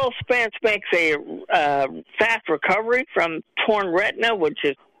Earl Spence makes a fast recovery from torn retina, which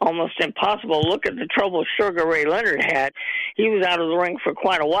is almost impossible. Look at the trouble Sugar Ray Leonard had. He was out of the ring for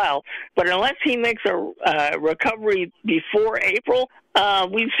quite a while. But unless he makes a recovery before April,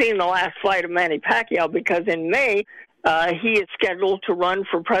 we've seen the last fight of Manny Pacquiao, because in May, he is scheduled to run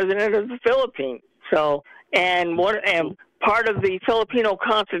for president of the Philippines. So, and part of the Filipino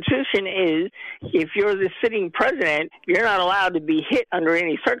Constitution is if you're the sitting president, you're not allowed to be hit under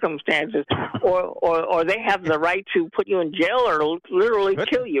any circumstances, or they have the right to put you in jail or literally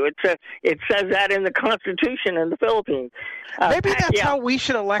kill you. It says that in the Constitution in the Philippines. Maybe that's how we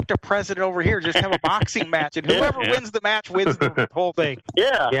should elect a president over here. Just have a boxing match, and whoever wins the match wins the whole thing.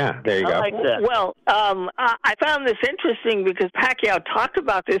 Yeah, there you go. I like that. Well, I found this interesting because Pacquiao talked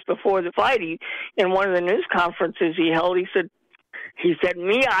about this before the fight. In one of the news conferences he held, he said,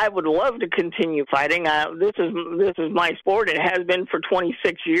 "Me, I would love to continue fighting. This is my sport. It has been for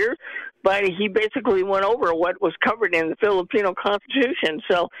 26 years." But he basically went over what was covered in the Filipino Constitution.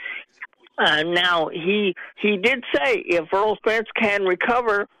 So now he did say if Earl Spence can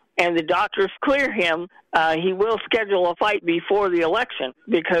recover and the doctors clear him, he will schedule a fight before the election,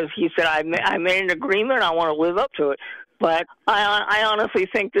 because he said, I made an agreement. I want to live up to it. But I honestly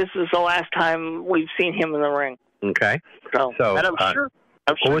think this is the last time we've seen him in the ring. Okay. So and I'm sure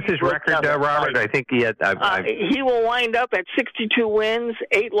what was his record, Robert? I think he had. He will wind up at 62 wins,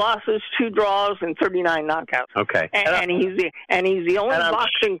 8 losses, 2 draws, and 39 knockouts. Okay. And he's the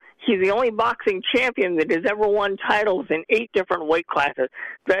only boxing champion that has ever won titles in 8 different weight classes.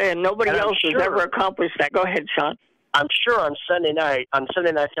 And nobody else has ever accomplished that. Go ahead, Sean. I'm sure on Sunday night's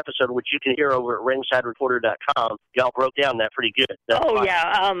episode, which you can hear over at ringsidereporter.com, y'all broke down that pretty good.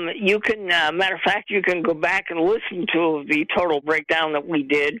 You can, matter of fact, you can go back and listen to the total breakdown that we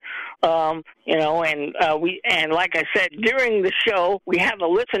did. And like I said, during the show, we have a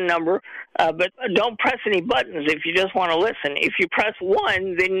listen number, but don't press any buttons if you just want to listen. If you press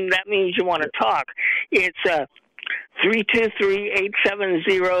 1, then that means you want to talk. It's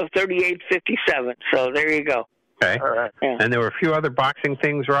 323-870-3857. So there you go. Okay. All right. Yeah. And there were a few other boxing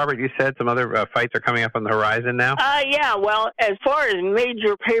things, Robert. You said some other fights are coming up on the horizon now? Well, as far as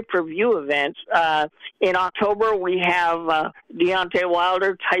major pay-per-view events, in October we have Deontay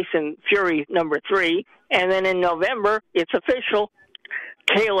Wilder, Tyson Fury #3. And then in November, it's official.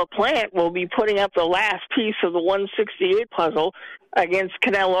 Kayla Plant will be putting up the last piece of the 168 puzzle against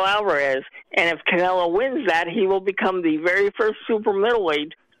Canelo Alvarez. And if Canelo wins that, he will become the very first super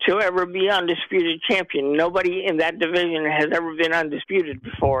middleweight to ever be undisputed champion. Nobody in that division has ever been undisputed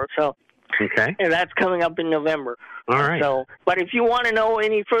before. So, okay, and that's coming up in November. All right. So, but if you want to know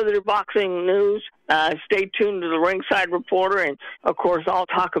any further boxing news, stay tuned to the Ringside Reporter, and of course, I'll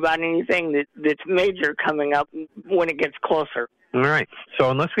talk about anything that's major coming up when it gets closer. All right. So,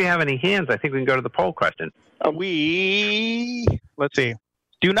 unless we have any hands, I think we can go to the poll question. Let's see.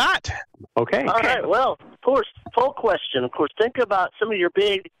 Do not. Okay. All right. Well, of course, poll question. Of course, think about some of your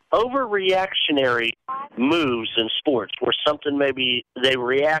big overreactionary moves in sports, where something maybe they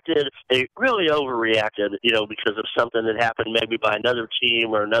really overreacted, because of something that happened maybe by another team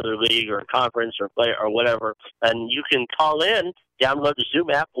or another league or a conference or player or whatever. And you can call in, download the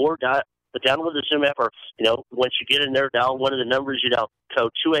Zoom app, or But download the Zoom app, or once you get in there, dial one of the numbers. You dial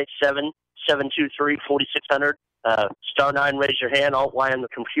code 287-723-4600. Star 9, raise your hand. Alt Y on the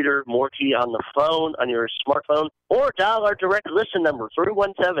computer. More key on the phone, on your smartphone, or dial our direct listen number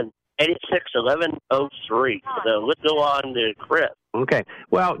 317-886-1103. So let's go on to Chris. Okay.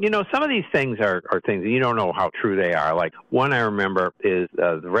 Well, some of these things are things you don't know how true they are. Like one I remember is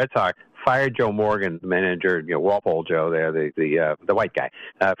the Red Sox fired Joe Morgan, the manager, Walpole Joe there, the white guy.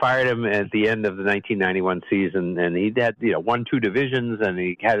 Fired him at the end of the 1991 season, and he had, won 2 divisions, and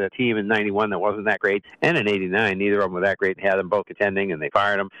he had a team in 91 that wasn't that great, and in 89, neither of them were that great, and had them both contending, and they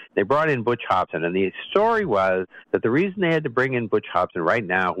fired him. They brought in Butch Hobson, and the story was that the reason they had to bring in Butch Hobson right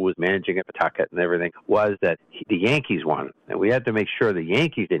now, who was managing at Pawtucket and everything, was that the Yankees wanted him, and we had to make sure the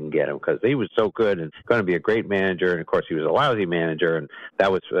Yankees didn't get him, because he was so good and going to be a great manager, and of course he was a lousy manager, and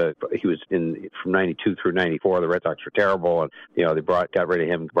that was he was from 92 through 94. The Red Sox were terrible, and they got rid of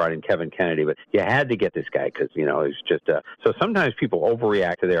him, brought in Kevin Kennedy. But you had to get this guy because he was just. So sometimes people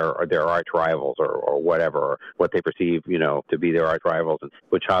overreact to their arch rivals or whatever, or what they perceive to be their arch rivals. And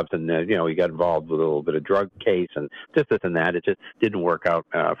Butch Hobson, he got involved with a little bit of drug case and just this and that. It just didn't work out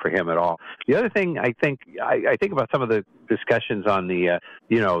for him at all. The other thing I think about some of the discussions on the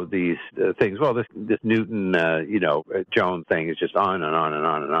these things. Well, this Newton Jones thing is just on and on and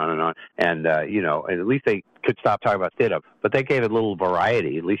on and on and on. And at least they could stop talking about Stidham, but they gave it a little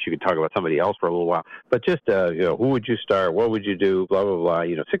variety. At least you could talk about somebody else for a little while. But just who would you start? What would you do? Blah blah blah.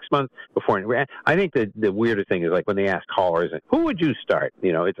 6 months before. I think the weirdest thing is like when they ask callers, who would you start?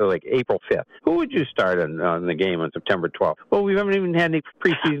 It's like April 5th. Who would you start on the game on September 12th? Well, we haven't even had any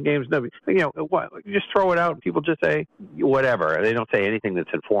preseason games. Nobody. What? Just throw it out. And people just say whatever. They don't say anything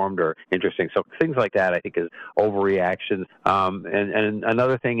that's informed or interesting. So things like that, I think, is overreaction. And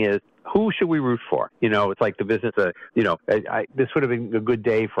another thing is, who should we root for? It's like the business of, this would have been a good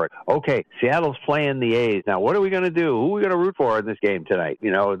day for it. Okay, Seattle's playing the A's. Now, what are we going to do? Who are we going to root for in this game tonight?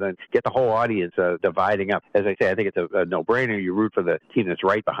 Then get the whole audience dividing up. As I say, I think it's a no-brainer. You root for the team that's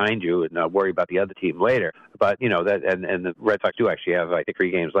right behind you and worry about the other team later. But, that and the Red Sox do actually have, I think, 3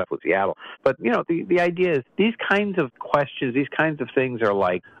 games left with Seattle. But, the idea is these kinds of questions, these kinds of things are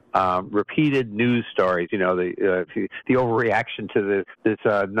like, repeated news stories, the overreaction to this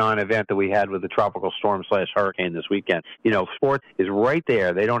non-event that we had with the tropical storm / hurricane this weekend. Sports is right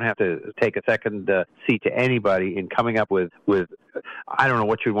there. They don't have to take a second seat to anybody in coming up with I don't know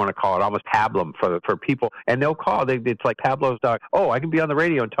what you want to call it, almost pablum for people. And they'll call. It's like Pavlov's dog. Oh, I can be on the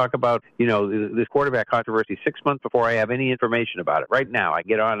radio and talk about, this quarterback controversy 6 months before I have any information about it. Right now, I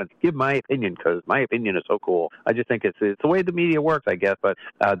get on and give my opinion because my opinion is so cool. I just think it's the way the media works, I guess. But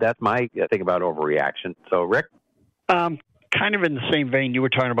that's my thing about overreaction. So, Rick? Kind of in the same vein you were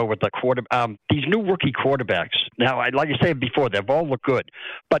talking about with the these new rookie quarterbacks. Now, like I said before, they've all looked good,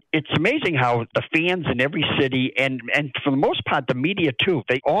 but it's amazing how the fans in every city and for the most part the media too,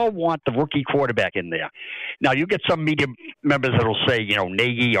 they all want the rookie quarterback in there. Now, you get some media members that will say,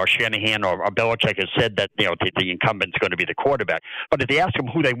 Nagy or Shanahan or Belichick has said that the incumbent's going to be the quarterback, but if they ask them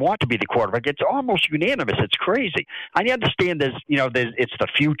who they want to be the quarterback, it's almost unanimous. It's crazy. I understand it's the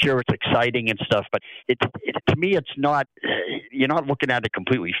future, it's exciting and stuff, but to me, it's not. You're not looking at it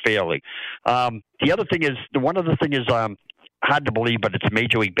completely fairly. The other thing is, hard to believe, but it's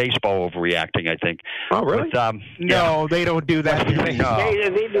Major League Baseball overreacting, I think. Oh, really? No, they don't do that. No.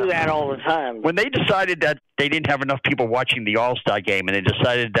 They do that all the time. When they decided that they didn't have enough people watching the All-Star game, and they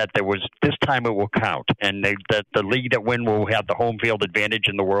decided that this time it will count, and that the league that win will have the home field advantage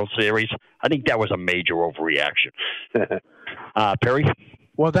in the World Series, I think that was a major overreaction. Perry?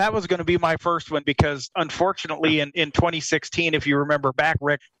 Well, that was going to be my first one because, unfortunately, in 2016, if you remember back,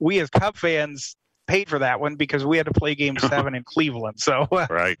 Rick, we as Cub fans paid for that one because we had to play Game 7 in Cleveland. So,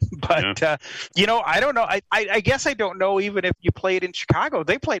 right. But, I don't know. I guess I don't know even if you played in Chicago.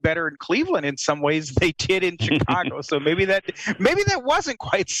 They played better in Cleveland in some ways than they did in Chicago. So maybe that wasn't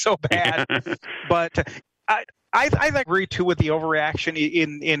quite so bad. But I agree, too, with the overreaction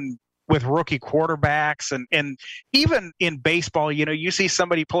in with rookie quarterbacks and even in baseball, you see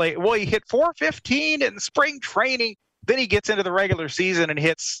somebody play, well, he hit 415 in spring training, then he gets into the regular season and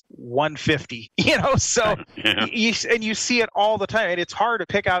hits 150, so you see it all the time, and it's hard to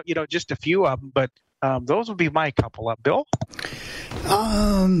pick out, just a few of them, but those would be my couple up. Bill?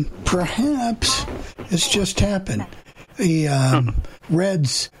 Perhaps it's just happened. The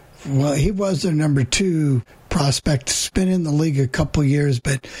Reds, well, he was their number 2 prospect. Has been in the league a couple years,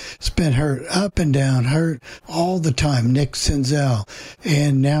 but has been hurt up and down, hurt all the time. Nick Senzel,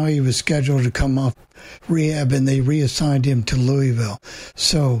 and now he was scheduled to come off rehab, and they reassigned him to Louisville.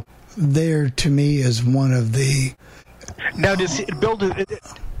 So there, to me, is one of the Now, does he build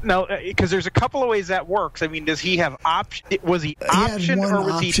no, because there's a couple of ways that works. I mean, does he have option? Was he option, or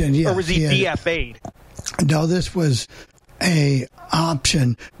was he DFA'd? No, this was a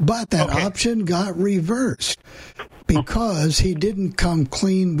option, but that option got reversed because he didn't come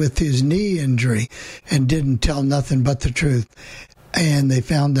clean with his knee injury and didn't tell nothing but the truth. And they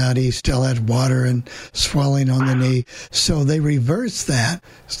found out he still had water and swelling on the knee. So they reversed that.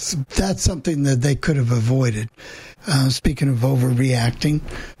 That's something that they could have avoided. Speaking of overreacting.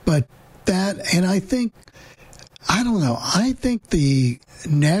 But that, and I think the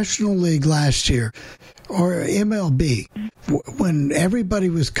National League last year, or MLB, when everybody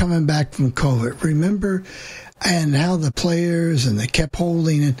was coming back from COVID, remember, and how the players, and they kept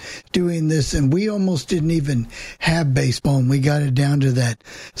holding and doing this, and we almost didn't even have baseball, and we got it down to that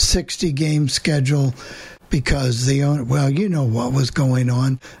 60-game schedule because the owner, well, you know what was going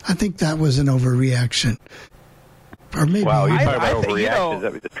on. I think that was an overreaction. Or maybe well, you talk about overreactions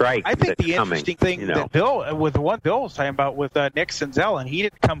of the strike. I think the coming, interesting thing that Bill, with the one Bill was talking about with Nick Senzel, and he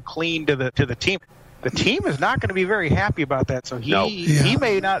didn't come clean to the team. The team is not going to be very happy about that. So he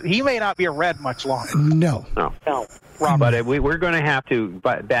may not be a Red much longer. No. But we're going to have to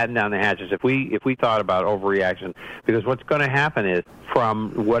batten down the hatches if we thought about overreaction, because what's going to happen is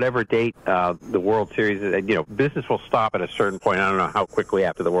from whatever date the World Series, business will stop at a certain point. I don't know how quickly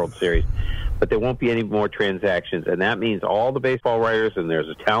after the World Series, but there won't be any more transactions, and that means all the baseball writers, and there's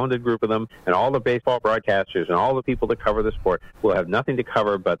a talented group of them, and all the baseball broadcasters and all the people that cover the sport will have nothing to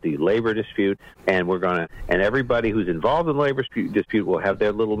cover but the labor dispute, and and everybody who's involved in the labor dispute will have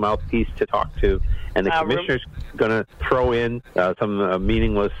their little mouthpiece to talk to, and the commissioner's going to throw in some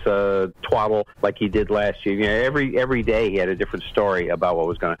meaningless twaddle like he did last year. Every day he had a different story about what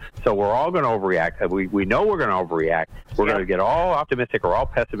was going to. So we're all going to overreact. We know we're going to overreact. We're going to get all optimistic or all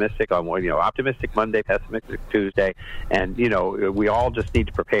pessimistic on optimistic Monday, pessimistic Tuesday, and we all just need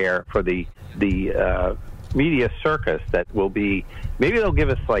to prepare for the media circus that will be. Maybe they'll give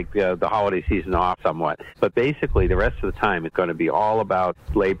us like the holiday season off somewhat, but basically the rest of the time it's going to be all about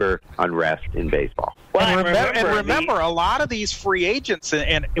labor unrest in baseball. Well, and remember, a lot of these free agents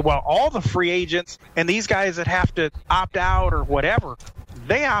and all the free agents and these guys that have to opt out or whatever,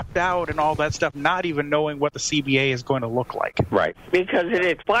 they opt out and all that stuff, not even knowing what the CBA is going to look like. Right. Because it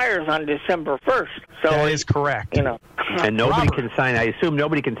expires on December 1st. So that is correct. And nobody can sign. I assume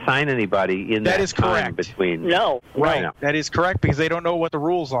nobody can sign anybody in that is time correct. between. No. Right. No. That is correct because they don't know what the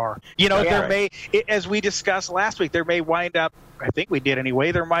rules are. There may, as we discussed last week, there may wind up, I think we did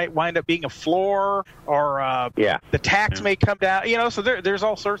anyway, there might wind up being a floor or the tax may come down. So there's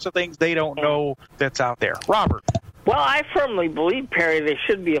all sorts of things they don't know that's out there. Robert. Well, I firmly believe, Perry, there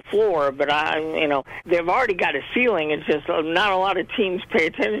should be a floor, but they've already got a ceiling. It's just not a lot of teams pay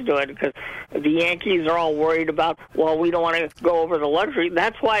attention to it because the Yankees are all worried about, well, we don't want to go over the luxury.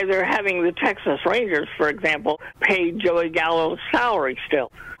 That's why they're having the Texas Rangers, for example, pay Joey Gallo's salary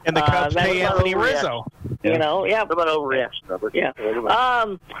still. And the Cubs pay Anthony Rizzo. What about overreaction, Robert? Yeah.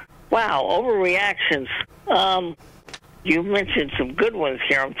 Wow, overreactions. You've mentioned some good ones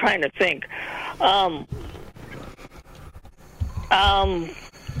here. I'm trying to think. I'll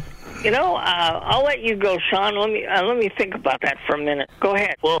let you go, Sean. Let me think about that for a minute. Go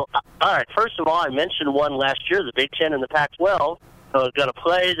ahead. Well, all right. First of all, I mentioned one last year, the Big Ten and the Pac-12. So they're going to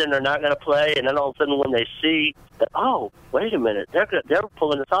play, then they're not going to play, and then all of a sudden when they see that, oh, wait a minute, they're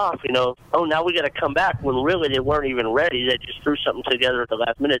pulling this off, now we got to come back when really they weren't even ready. They just threw something together at the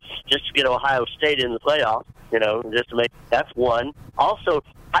last minute just to get Ohio State in the playoffs, just to make, that's one. Also,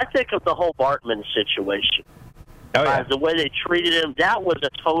 I think of the whole Bartman situation. Oh, yeah. The way they treated him, that was a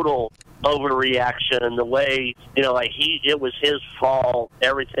total overreaction. The way, it was his fault.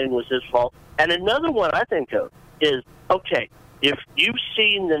 Everything was his fault. And another one I think of is, okay, if you've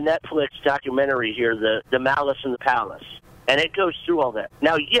seen the Netflix documentary here, the Malice in the Palace, and it goes through all that.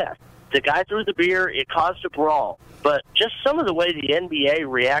 Now, yes, the guy threw the beer. It caused a brawl. But just some of the way the NBA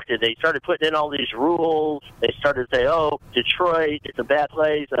reacted, they started putting in all these rules. They started to say, oh, Detroit, it's a bad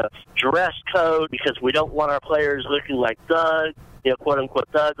place, a dress code because we don't want our players looking like thugs, quote-unquote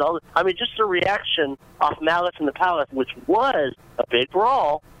thugs. Just the reaction off Malice in the Palace, which was a big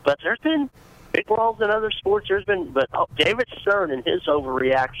brawl, but there's been big brawls in other sports. But David Stern and his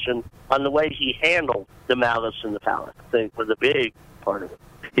overreaction on the way he handled the Malice in the Palace, I think, was a big part of it.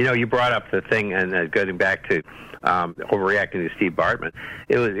 You brought up the thing, and getting back to overreacting to Steve Bartman.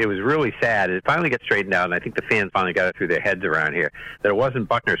 It was really sad. It finally got straightened out, and I think the fans finally got it through their heads around here that it wasn't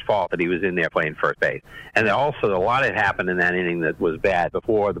Buckner's fault that he was in there playing first base. And also, a lot had happened in that inning that was bad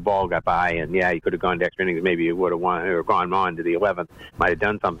before the ball got by, and he could have gone to extra innings. Maybe he would have won or gone on to the 11th, might have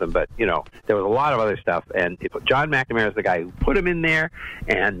done something. But, there was a lot of other stuff. And John McNamara is the guy who put him in there,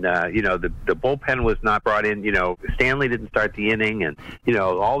 and, the bullpen was not brought in. Stanley didn't start the inning, and,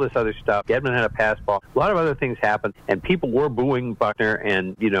 all this other stuff. Gedman had a pass ball. A lot of other things happened, and people were booing Buckner, and,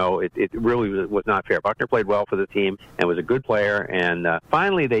 it really was not fair. Buckner played well for the team and was a good player, and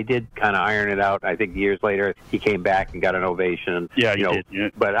finally they did kind of iron it out. I think years later he came back and got an ovation. Yeah, he did. Yeah.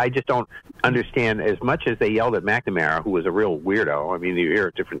 But I just don't understand, as much as they yelled at McNamara, who was a real weirdo. I mean, you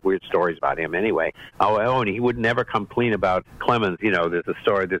hear different weird stories about him anyway. And he would never come clean about Clemens. There's a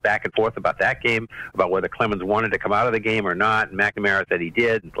story, there's back and forth about that game, about whether Clemens wanted to come out of the game or not, and McNamara said he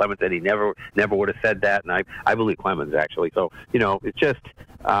did, and Clemens said he never would have said that, and I believe Clemens, actually. So, it's just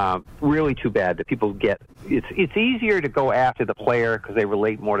really too bad that people it's easier to go after the player because they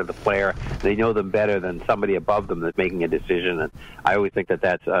relate more to the player. They know them better than somebody above them that's making a decision, and I always think that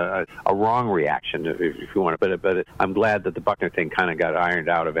that's a wrong reaction, if you want to. But I'm glad that the Buckner thing kind of got ironed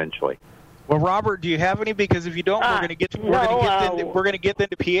out eventually. Well, Robert, do you have any? Because if you don't, we're going to get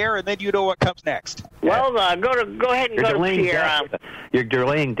into Pierre, and then you know what comes next. Well, go ahead and go to Pierre. You're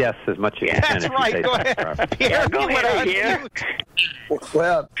delaying deaths as much as you can. That's right. Go ahead, Pierre. Go ahead, Pierre.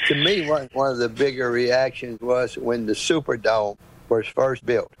 Well, to me, one of the bigger reactions was when the Superdome was first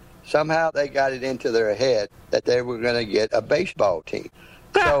built. Somehow they got it into their head that they were going to get a baseball team.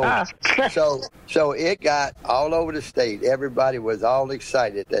 So it got all over the state. Everybody was all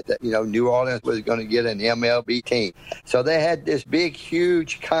excited that New Orleans was going to get an MLB team. So they had this big,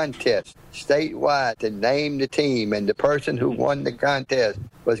 huge contest statewide to name the team, and the person who won the contest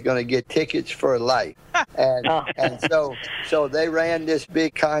was going to get tickets for life. And so they ran this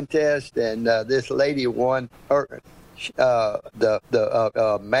big contest, and this lady won her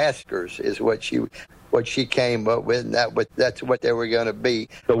the Maskers is what she came up with, and that's what they were going to be.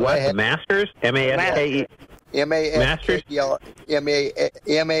 The what? The Masters? M-A-S-K-E? M-A-S-K-E-R-S.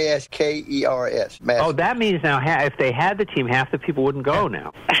 Oh, that means now if they had the team, half the people wouldn't go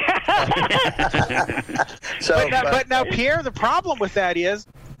now. But now, Pierre, the problem with that is,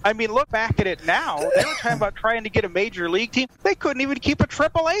 I mean, look back at it now. They were talking about trying to get a major league team. They couldn't even keep a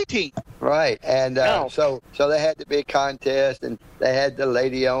AAA team. Right, and so they had the big contest, and they had the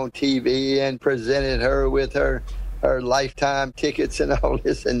lady on TV and presented her with her lifetime tickets and all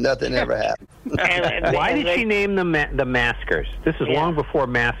this, and nothing ever happened. Why did she name them the Maskers? This is long before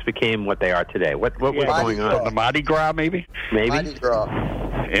masks became what they are today. What was going on? The Mardi Gras, maybe? Mardi Gras.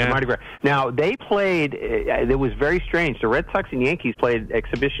 Yeah. Mardi Gras. Now, they played, it was very strange. The Red Sox and Yankees played a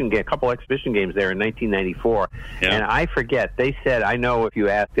couple exhibition games there in 1994. Yeah. And I forget, they said, I know if you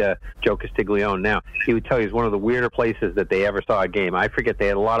ask Joe Castiglione now, he would tell you it's one of the weirder places that they ever saw a game. I forget, they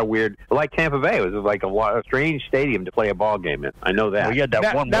had a lot of weird, like Tampa Bay, it was like a strange stadium to play a ball game in. I know that. Well, you had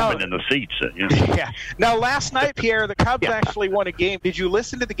that woman in the seats. Yeah. Now, last night, Pierre, the Cubs actually won a game. Did you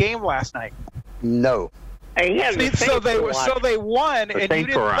listen to the game last night? No. So they won, and you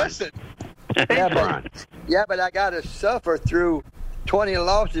didn't listen. Yeah, but I got to suffer through 20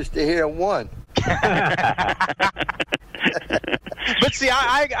 losses to hear one. But see,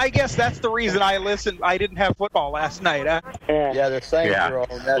 I guess that's the reason I listened. I didn't have football last night. Huh? Yeah, the Saints were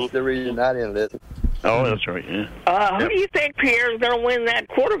on. That's the reason I didn't listen. Oh, that's right. Yeah. Who do you think, Pierre, is going to win that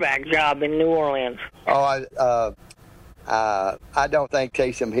quarterback job in New Orleans? Oh, I don't think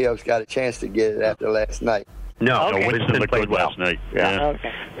Taysom Hill's got a chance to get it after last night. No, Winston played well last night. Yeah.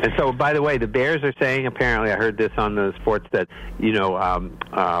 Okay. And so, by the way, the Bears are saying, apparently, I heard this on the sports, that,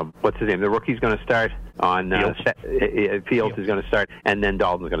 what's his name? The rookie's going to start on Fields is going to start, and then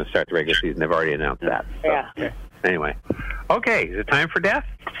Dalton's going to start the regular season. They've already announced that. So, yeah. Anyway. Okay, is it time for death?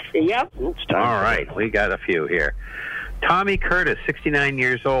 Yep. All right, we got a few here. Tommy Curtis, 69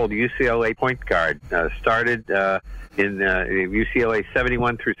 years old, UCLA point guard, started in UCLA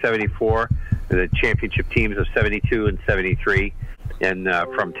 71 through 74, the championship teams of 72 and 73, and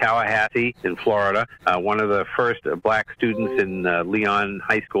from Tallahassee in Florida, one of the first black students in Leon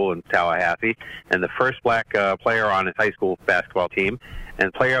High School in Tallahassee, and the first black player on his high school basketball team.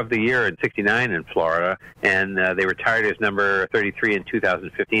 and Player of the Year in '69 in Florida. And they retired as number 33 in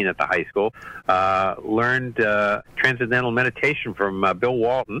 2015 at the high school. Learned transcendental meditation from Bill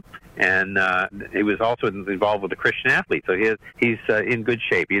Walton, and he was also involved with the Christian Athlete. So he's in good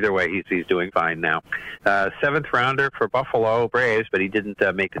shape. Either way, he's doing fine now. 7th rounder for Buffalo Braves, but he didn't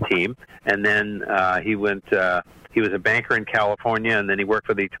make the team. And then he went. He was a banker in California, and then he worked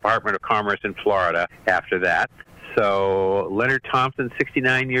for the Department of Commerce in Florida after that. So Leonard Thompson,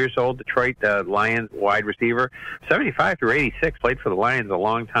 69 years old, Detroit Lions wide receiver, 75 through 86, played for the Lions a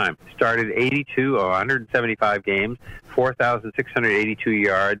long time. Started 82 of 175 games, 4,682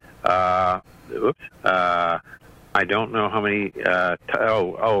 yards. I don't know how many.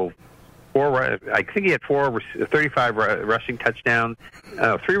 I think he had 35 rushing touchdowns,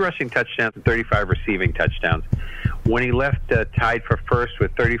 3 rushing touchdowns and 35 receiving touchdowns. When he left, tied for first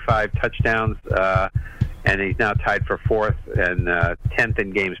with 35 touchdowns, and he's now tied for 4th and 10th in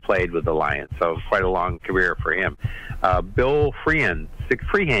games played with the Lions. So quite a long career for him. Bill Freehan,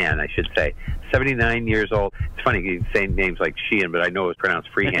 I should say, 79 years old. It's funny, you say names like Sheehan, but I know it was pronounced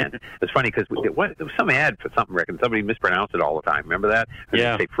Freehan. It's funny because there was some ad for something, reckon somebody mispronounced it all the time. Remember that?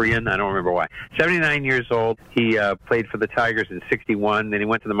 Yeah. Say Freehan, I don't remember why. 79 years old. He played for the Tigers in '61. Then he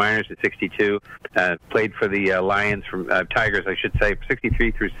went to the minors in '62. Played for the Lions from Tigers, I should say,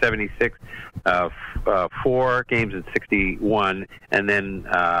 63 through 76. 4 games in '61, and then,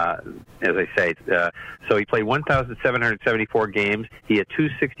 as I say, so he played 1,774 games. He had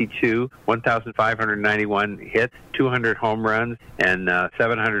 262, 1,591 hits, 200 home runs, and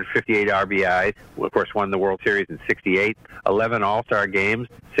 758 RBIs. Of course, won the World Series in '68. 11 All-Star games,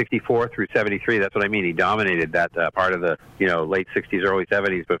 64 through 73. That's what I mean. He dominated that part of the late '60s, early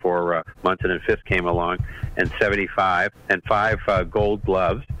 '70s before Munson and Fisk came along, and 75, and 5 Gold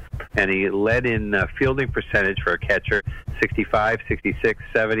Gloves. And he led in fielding percentage for a catcher, 65, 66,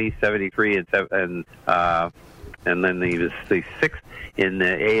 70, 73, and then he was the 6th in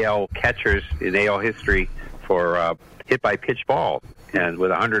the AL catchers in AL history for hit by pitch ball, and with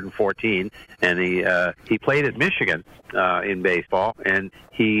 114. And he played at Michigan in baseball, and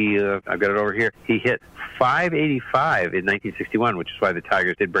I've got it over here. He hit 585 in 1961, which is why the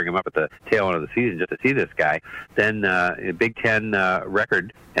Tigers did bring him up at the tail end of the season just to see this guy. Then a Big Ten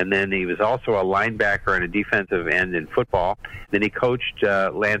record, and then he was also a linebacker and a defensive end in football. Then he coached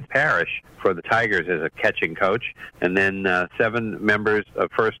Lance Parrish for the Tigers as a catching coach, and then 7 members of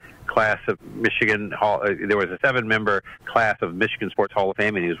first class of Michigan Hall. There was a 7-member class of Michigan Sports Hall of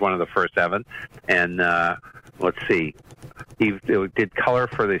Fame, and he was one of the first 7. And let's see, he did color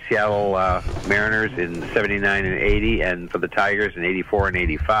for the Seattle Mariners in '79 and '80, and for the Tigers in '84 and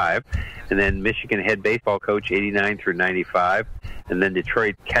 '85. And then Michigan head baseball coach '89 through '95, and then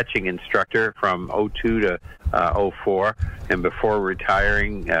Detroit catching instructor from '02 to '04. And before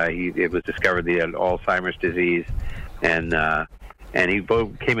retiring, it was discovered that he had Alzheimer's disease, and he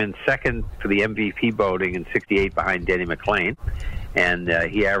came in 2nd for the MVP voting in '68 behind Denny McLain, and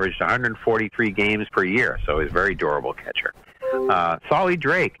he averaged 143 games per year, so he's a very durable catcher. Solly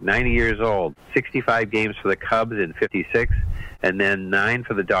Drake, 90 years old, 65 games for the Cubs in '56, and then 9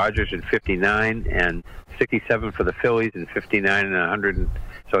 for the Dodgers in '59, and 67 for the Phillies in '59, and 100.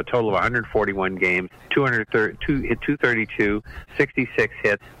 So a total of 141 games, 232, 66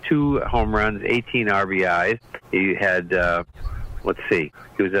 hits, 2 home runs, 18 RBIs. He had. Let's see.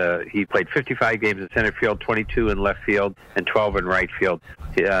 He played 55 games in center field, 22 in left field, and 12 in right field.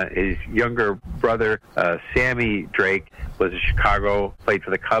 His younger brother, Sammy Drake, was in Chicago, played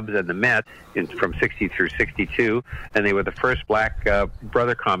for the Cubs and the Mets from '60 through '62, and they were the first black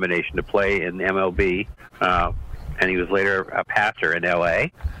brother combination to play in MLB. And he was later a passer in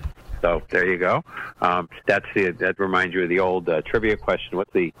L.A. So there you go. That reminds you of the old trivia question.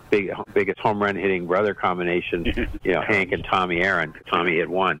 What's the biggest home run hitting brother combination? Hank and Tommy Aaron. Tommy hit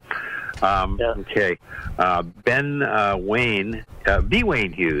 1. Okay. Ben Wayne, B.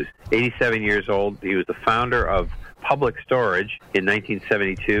 Wayne Hughes, 87 years old. He was the founder of Public Storage in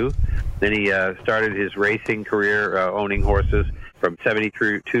 1972. Then he started his racing career owning horses from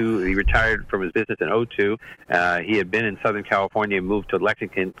 '72. He retired from his business in '02. He had been in Southern California, moved to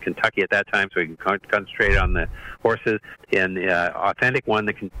Lexington, Kentucky at that time, so he can concentrate on the horses. And Authentic won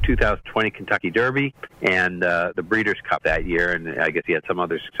the 2020 Kentucky Derby and the Breeders' Cup that year, and I guess he had some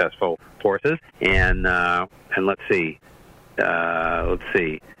other successful horses. And let's see.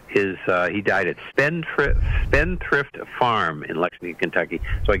 He died at Spendthrift Farm in Lexington, Kentucky.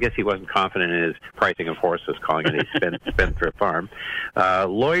 So I guess he wasn't confident in his pricing of horses, calling it a Spendthrift Farm.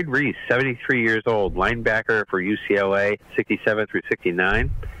 Lloyd Reese, 73 years old, linebacker for UCLA, 67 through 69.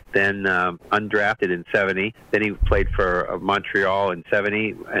 then undrafted in 70. Then he played for Montreal in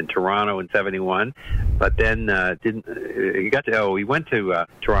 70 and Toronto in 71. But then he went to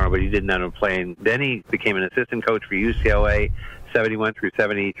Toronto, but he didn't end up playing. Then he became an assistant coach for UCLA, 71 through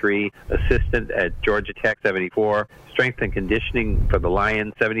 73, assistant at Georgia Tech, 74, strength and conditioning for the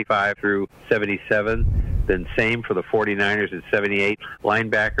Lions, 75 through 77, then same for the 49ers in 78,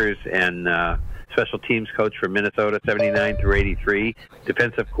 linebackers and special teams coach for Minnesota, 79 through 83,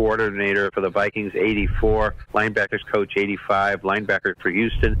 defensive coordinator for the Vikings, 84, linebackers coach, 85, linebacker for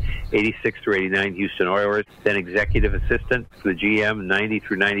Houston, 86 through 89, Houston Oilers, then executive assistant for the GM, 90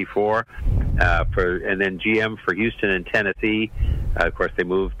 through 94, and then GM for Houston and Tennessee. Of course, they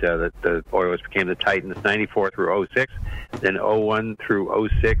moved, the Oilers became the Titans, 94 through 06, then 01 through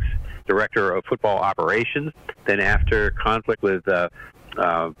 06, director of football operations. Then after conflict with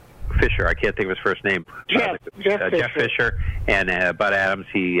Fisher, I can't think of his first name. Jeff Fisher and Bud Adams.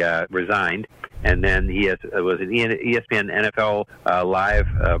 He resigned, and then he was an ESPN NFL Live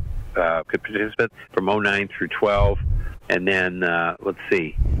participant from 09 through 12, and then let's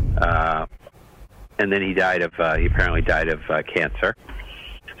see, and then he apparently died of cancer.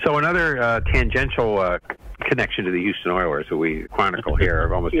 So another tangential connection to the Houston Oilers that we chronicle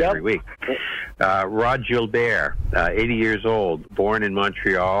here almost every week. Rod Gilbert, 80 years old, born in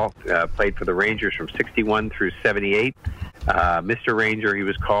Montreal, played for the Rangers from 61 through 78. Mr. Ranger, he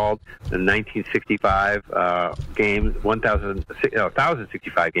was called, in 1965 games,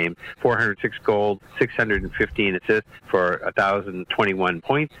 1,065 games, 406 goals, 615 assists for 1,021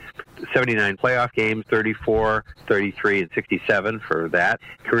 points, 79 playoff games, 34, 33, and 67 for that.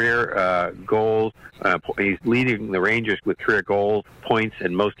 Career goals, he's leading the Rangers with career goals, points,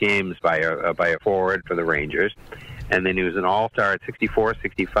 and most games by a forward for the Rangers. And then he was an all-star at 64,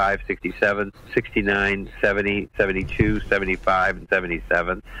 65, 67, 69, 70, 72, 75, and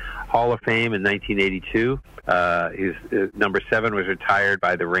 77. Hall of Fame in 1982. His number 7 was retired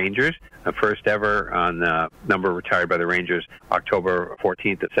by the Rangers. First ever on number retired by the Rangers, October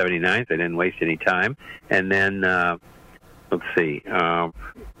 14th of 79. They didn't waste any time. And then, let's see,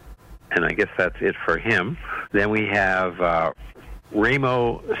 and I guess that's it for him. Then we have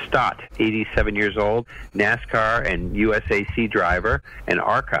Ramo Stott, 87 years old, NASCAR and USAC driver, and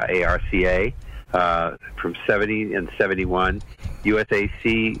ARCA, A-R-C-A, from 70 and 71.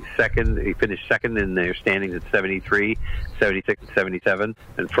 USAC second, he finished second in their standings at 73, 76 and 77,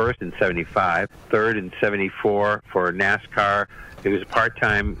 and first in 75, third in 74 for NASCAR. It was a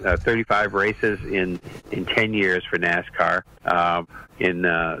part-time, 35 races in 10 years for NASCAR,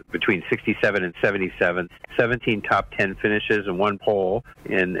 between 67 and 77, 17 top 10 finishes and 1 pole,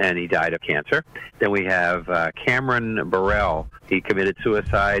 and he died of cancer. Then we have Cameron Burrell. He committed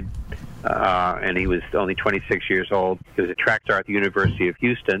suicide, and he was only 26 years old. He was a track star at the University of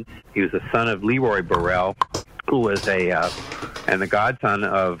Houston. He was the son of Leroy Burrell, who was and the godson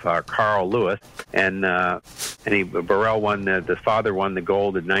of Carl Lewis, and Burrell won the father won the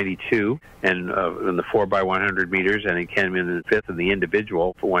gold in '92 and in the 4x100 meters, and he came in 5th in the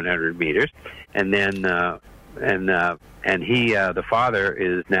individual for 100 meters, and then the father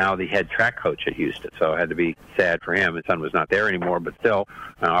is now the head track coach at Houston, so it had to be sad for him. His son was not there anymore, but still,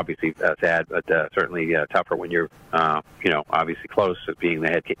 obviously sad, but certainly tougher when you're, obviously close to being the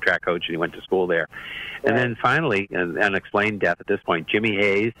head track coach, and he went to school there. And then finally, an unexplained death at this point, Jimmy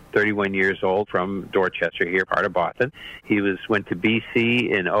Hayes, 31 years old, from Dorchester here, part of Boston. He went to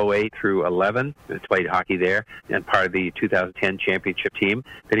BC in 08 through 11, played hockey there, and part of the 2010 championship team.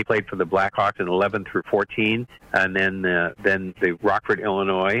 Then he played for the Blackhawks in 11 through 14, and then the Rockford,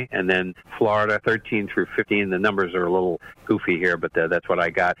 Illinois, and then Florida, 13 through 15. The numbers are a little goofy here, but that's what I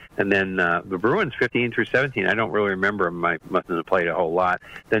got. And then the Bruins, 15 through 17. I don't really remember them. I mustn't have played a whole lot.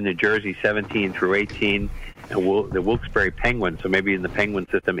 Then New Jersey, 17 through 18. And the Wilkes-Barre Penguins, so maybe in the Penguin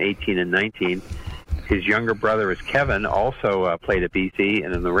system, 18 and 19. His younger brother is Kevin, also played at BC,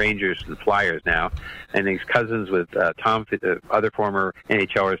 and in the Rangers and Flyers now. And he's cousins with other former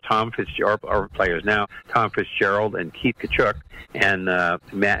NHLers, Tom Fitzgerald and Keith Tkachuk,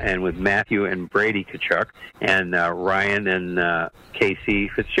 and with Matthew and Brady Tkachuk, and Ryan and Casey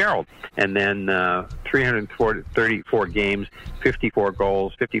Fitzgerald. And then 334 games, 54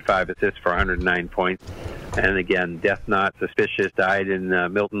 goals, 55 assists for 109 points. And again, death not suspicious, died in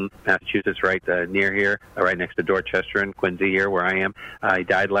Milton, Massachusetts, right near here. here, right next to Dorchester and Quincy here, where I am. He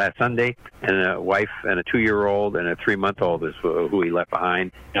died last Sunday, and a wife and a 2-year-old and a 3-month-old is who he left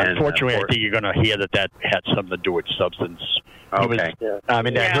behind. Unfortunately, I think you're going to hear that had something to do with substance. Okay. I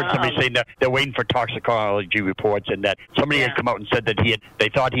heard somebody saying that they're waiting for toxicology reports, and that somebody had come out and said that they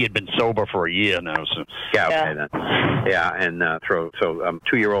thought he had been sober for a year now. So. Then. Yeah, and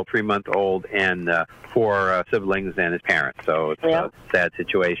 2-year-old, 3-month-old, and 4 siblings and his parents. So it's a sad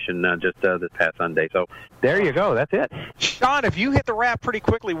situation just this past Sunday. So there you go. That's it. Sean, if you hit the wrap pretty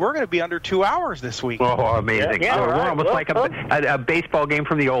quickly, we're going to be under 2 hours this week. Oh, amazing. Yeah, we're almost like a baseball game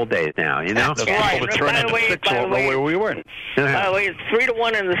from the old days now, you know? That's right. By the way, we were. By the way, it's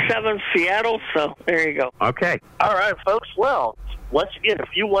 3-1 in the 7th, Seattle, so there you go. Okay. All right, folks. Well, once again, if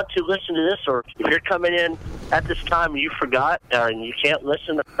you want to listen to this, or if you're coming in at this time and you forgot and you can't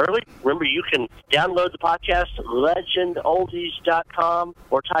listen early, remember you can download the podcast, legendoldies.com,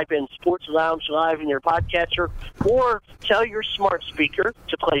 or type in Sports Lounge Live in your podcatcher, or tell your smart speaker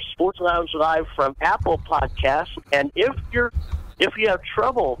to play Sports Lounge Live from Apple Podcasts. And if you have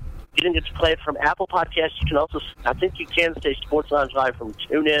trouble getting it to play it from Apple Podcasts, you can also, I think you can say Sports Lounge Live from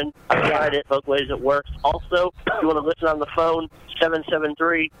TuneIn. I've tried it both ways. It works. Also, if you want to listen on the phone,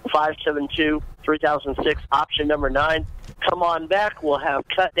 773-572-3006, option number 9. Come on back. We'll have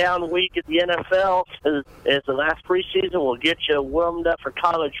cut down week at the NFL. As the last preseason, we'll get you warmed up for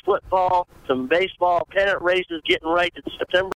college football, some baseball, pennant races getting right to September.